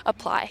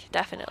apply,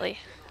 definitely.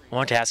 I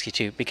want to ask you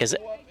too, because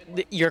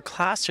your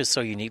class is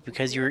so unique,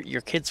 because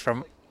you're kids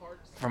from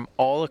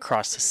all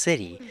across the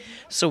city.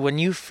 So when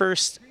you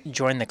first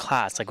joined the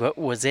class, like what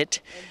was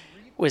it?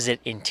 Was it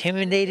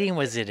intimidating?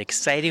 Was it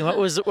exciting? What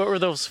were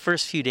those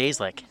first few days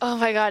like? Oh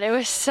my God, I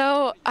was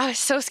so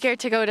scared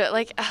to go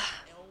to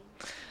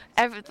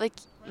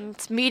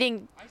it's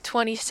meeting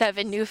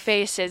 27 new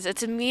faces.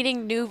 It's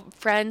meeting new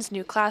friends,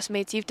 new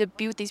classmates. You have to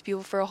be with these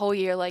people for a whole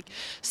year. Like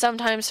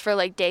sometimes for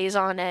like days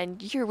on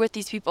end, you're with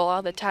these people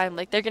all the time.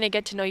 Like they're gonna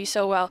get to know you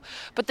so well.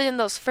 But then in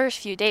those first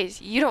few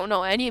days, you don't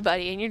know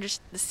anybody, and you're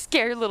just the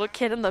scared little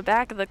kid in the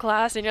back of the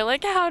class, and you're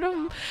like, how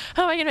am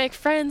I gonna make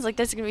friends? Like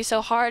this is gonna be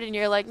so hard. And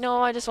you're like,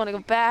 no, I just want to go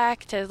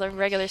back to the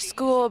regular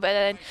school. But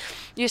then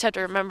you just have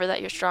to remember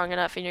that you're strong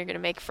enough, and you're gonna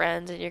make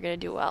friends, and you're gonna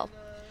do well.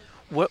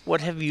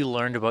 What have you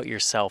learned about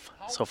yourself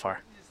so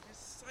far?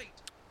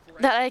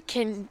 That I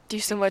can do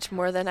so much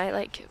more than I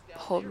like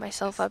hold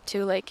myself up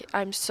to. Like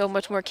I'm so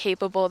much more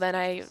capable than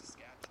I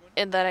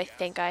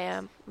think I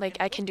am. Like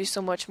I can do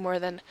so much more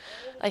than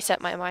I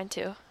set my mind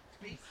to.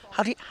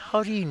 How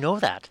do you know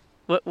that?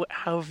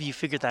 How have you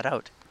figured that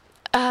out?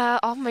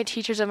 All my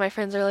teachers and my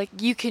friends are like,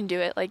 you can do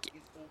it. Like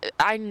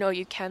I know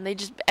you can.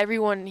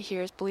 Everyone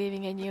here is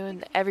believing in you,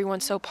 and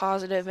everyone's so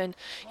positive. And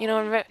you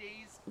know,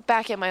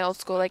 back at my old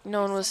school, like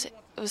no one was.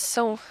 It was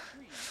so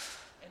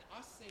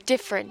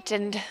different,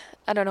 and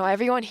I don't know,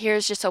 everyone here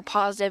is just so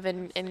positive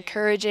and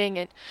encouraging,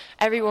 and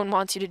everyone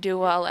wants you to do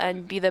well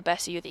and be the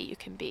best you that you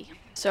can be.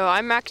 So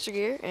I'm Max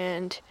Regier,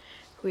 and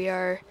we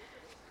are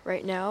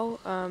right now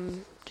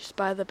just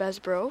by the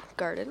Besbro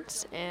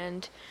Gardens,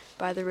 and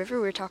by the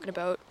river. We're talking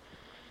about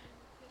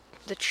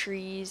the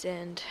trees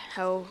and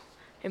how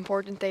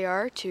important they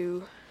are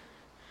to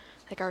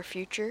like our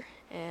future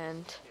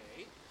and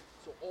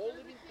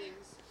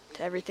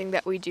to everything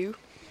that we do.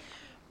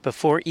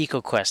 Before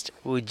EcoQuest,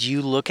 would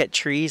you look at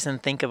trees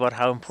and think about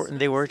how important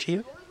they were to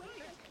you?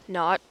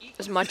 Not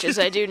as much as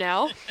I do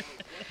now.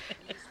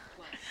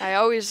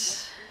 I'd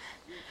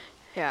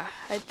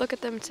look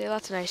at them and say,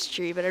 that's a nice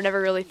tree, but I've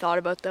never really thought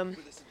about them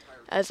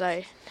as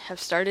I have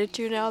started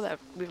to now that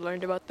we've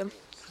learned about them.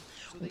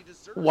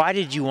 Why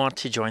did you want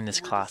to join this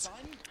class?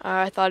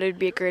 I thought it would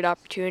be a great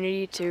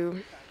opportunity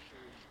to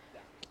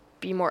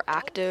be more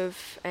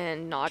active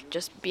and not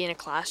just be in a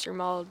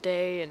classroom all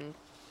day, and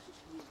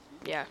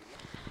yeah.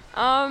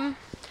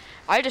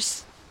 I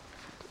just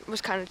was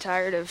kind of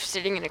tired of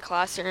sitting in a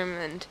classroom,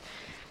 and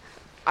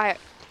I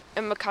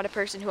am the kind of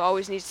person who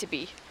always needs to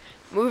be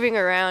moving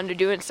around or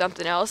doing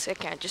something else. I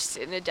can't just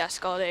sit in a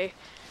desk all day.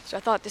 So I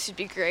thought this would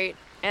be great,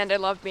 and I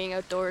love being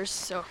outdoors,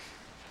 so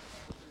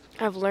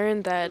I've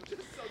learned that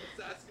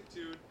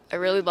I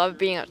really love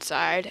being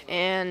outside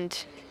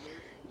and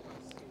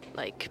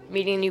like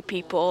meeting new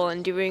people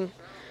and doing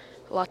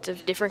lots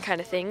of different kind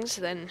of things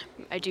than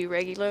I do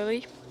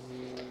regularly.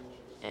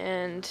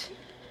 And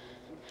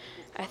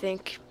I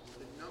think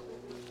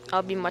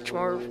I'll be much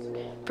more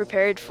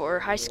prepared for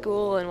high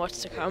school and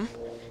what's to come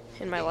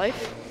in my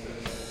life.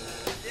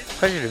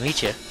 Pleasure to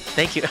meet you.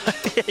 Thank you.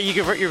 You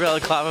can put your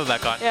balaclava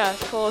back on. Yeah,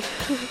 it's cold.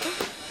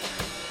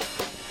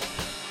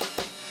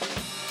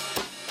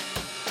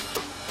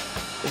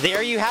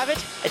 There you have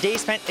it, a day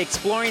spent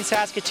exploring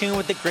Saskatoon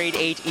with the Grade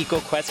 8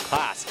 EcoQuest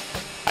class.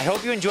 I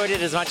hope you enjoyed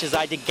it as much as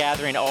I did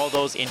gathering all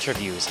those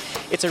interviews.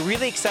 It's a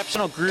really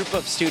exceptional group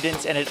of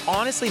students, and it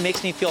honestly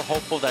makes me feel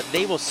hopeful that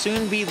they will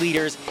soon be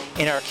leaders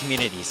in our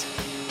communities.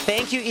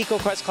 Thank you,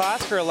 EcoQuest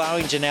class, for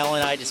allowing Janelle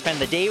and I to spend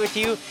the day with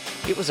you.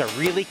 It was a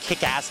really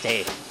kick-ass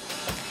day.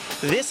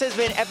 This has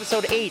been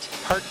episode 8,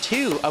 part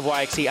 2 of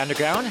YXE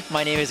Underground.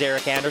 My name is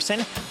Eric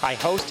Anderson. I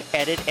host,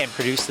 edit, and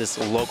produce this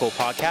local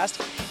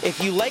podcast.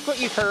 If you like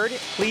what you've heard,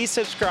 please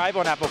subscribe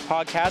on Apple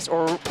Podcasts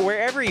or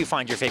wherever you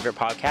find your favorite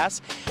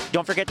podcasts.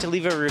 Don't forget to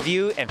leave a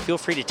review and feel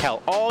free to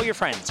tell all your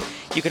friends.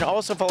 You can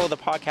also follow the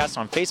podcast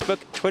on Facebook,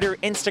 Twitter,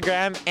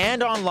 Instagram,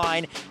 and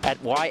online at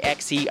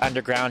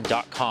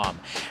yxeunderground.com.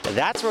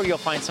 That's where you'll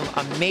find some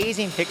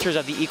amazing pictures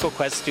of the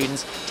EcoQuest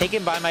students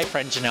taken by my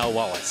friend Janelle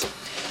Wallace.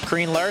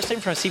 Corrine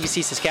Larson from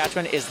CBC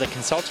Saskatchewan is the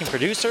consulting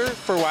producer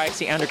for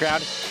YXE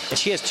Underground, and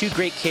she has 2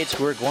 great kids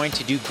who are going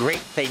to do great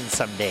things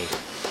someday.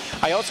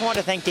 I also want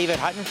to thank David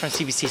Hutton from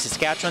CBC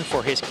Saskatchewan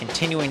for his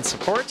continuing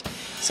support,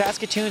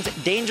 Saskatoon's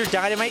Danger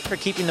Dynamite for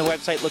keeping the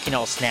website looking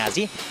all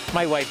snazzy,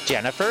 my wife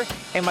Jennifer,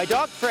 and my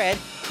dog Fred,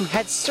 who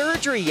had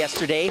surgery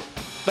yesterday,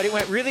 but it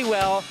went really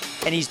well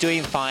and he's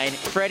doing fine.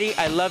 Freddie,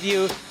 I love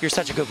you. You're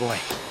such a good boy.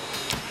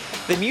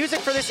 The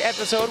music for this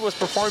episode was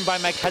performed by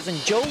my cousin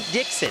Joe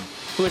Dixon,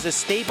 who is a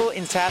staple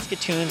in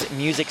Saskatoon's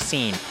music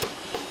scene.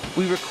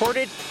 We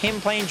recorded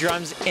him playing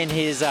drums in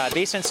his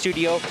basement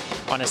studio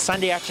on a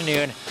Sunday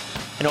afternoon,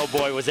 and oh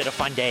boy, was it a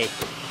fun day.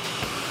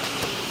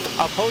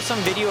 I'll post some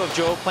video of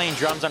Joe playing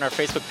drums on our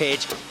Facebook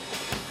page,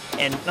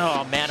 and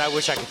oh man, I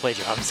wish I could play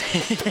drums.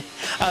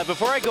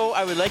 Before I go,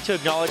 I would like to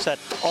acknowledge that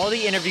all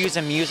the interviews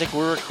and music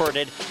were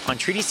recorded on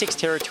Treaty 6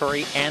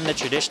 territory and the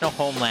traditional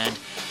homeland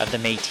of the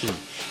Métis.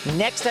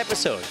 Next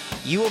episode,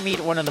 you will meet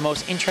one of the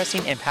most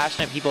interesting and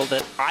passionate people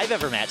that I've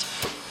ever met,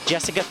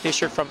 Jessica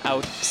Fisher from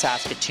out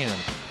Saskatoon.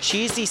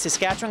 She's the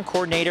Saskatchewan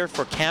coordinator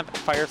for Camp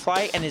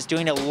Firefly and is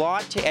doing a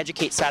lot to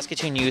educate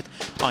Saskatoon youth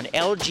on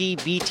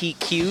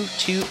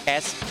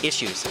LGBTQ2S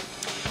issues.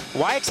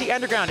 YXE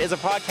Underground is a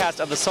podcast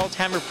of the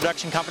Salthammer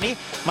Production Company.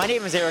 My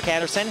name is Eric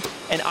Anderson,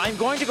 and I'm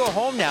going to go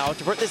home now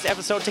to put this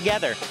episode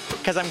together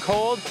because I'm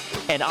cold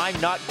and I'm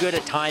not good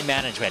at time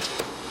management.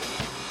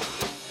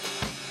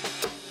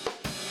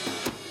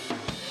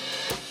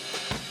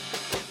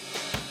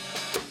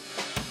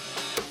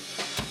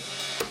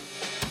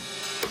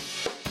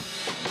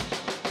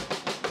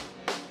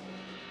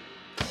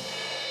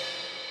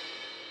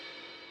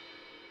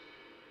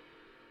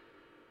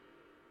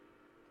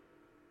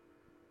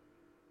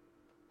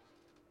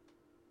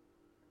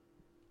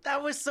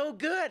 That was so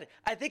good.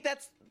 I think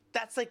that's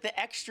like the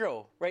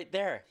extra right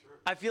there. Sure.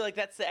 I feel like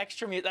that's the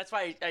extra music. That's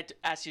why I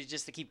asked you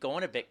just to keep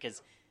going a bit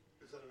because.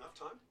 Is that enough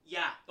time?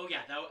 Yeah. Oh yeah.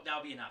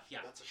 That'll be enough.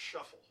 Yeah. That's a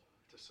shuffle,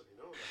 just so you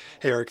know.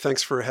 Hey Eric,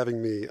 thanks for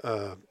having me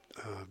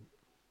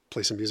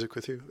play some music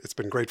with you. It's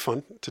been great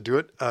fun to do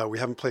it. We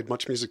haven't played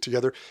much music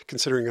together.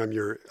 Considering I'm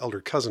your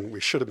elder cousin,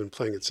 we should have been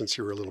playing it since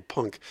you were a little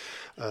punk.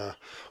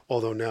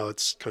 Although now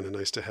it's kind of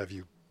nice to have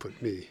you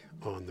put me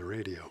on the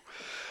radio.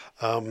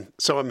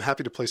 So I'm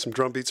happy to play some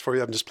drum beats for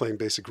you. I'm just playing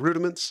basic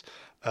rudiments.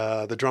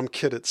 The drum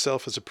kit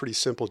itself is a pretty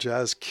simple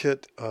jazz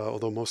kit,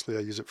 although mostly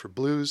I use it for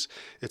blues.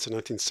 It's a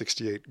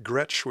 1968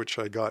 Gretsch, which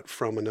I got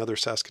from another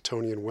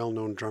Saskatoonian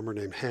well-known drummer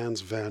named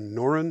Hans Van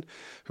Noren,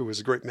 who was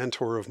a great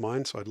mentor of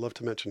mine, so I'd love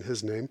to mention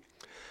his name.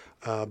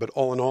 But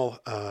all in all,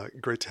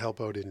 great to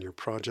help out in your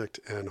project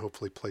and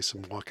hopefully play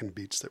some walking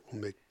beats that will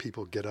make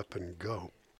people get up and go.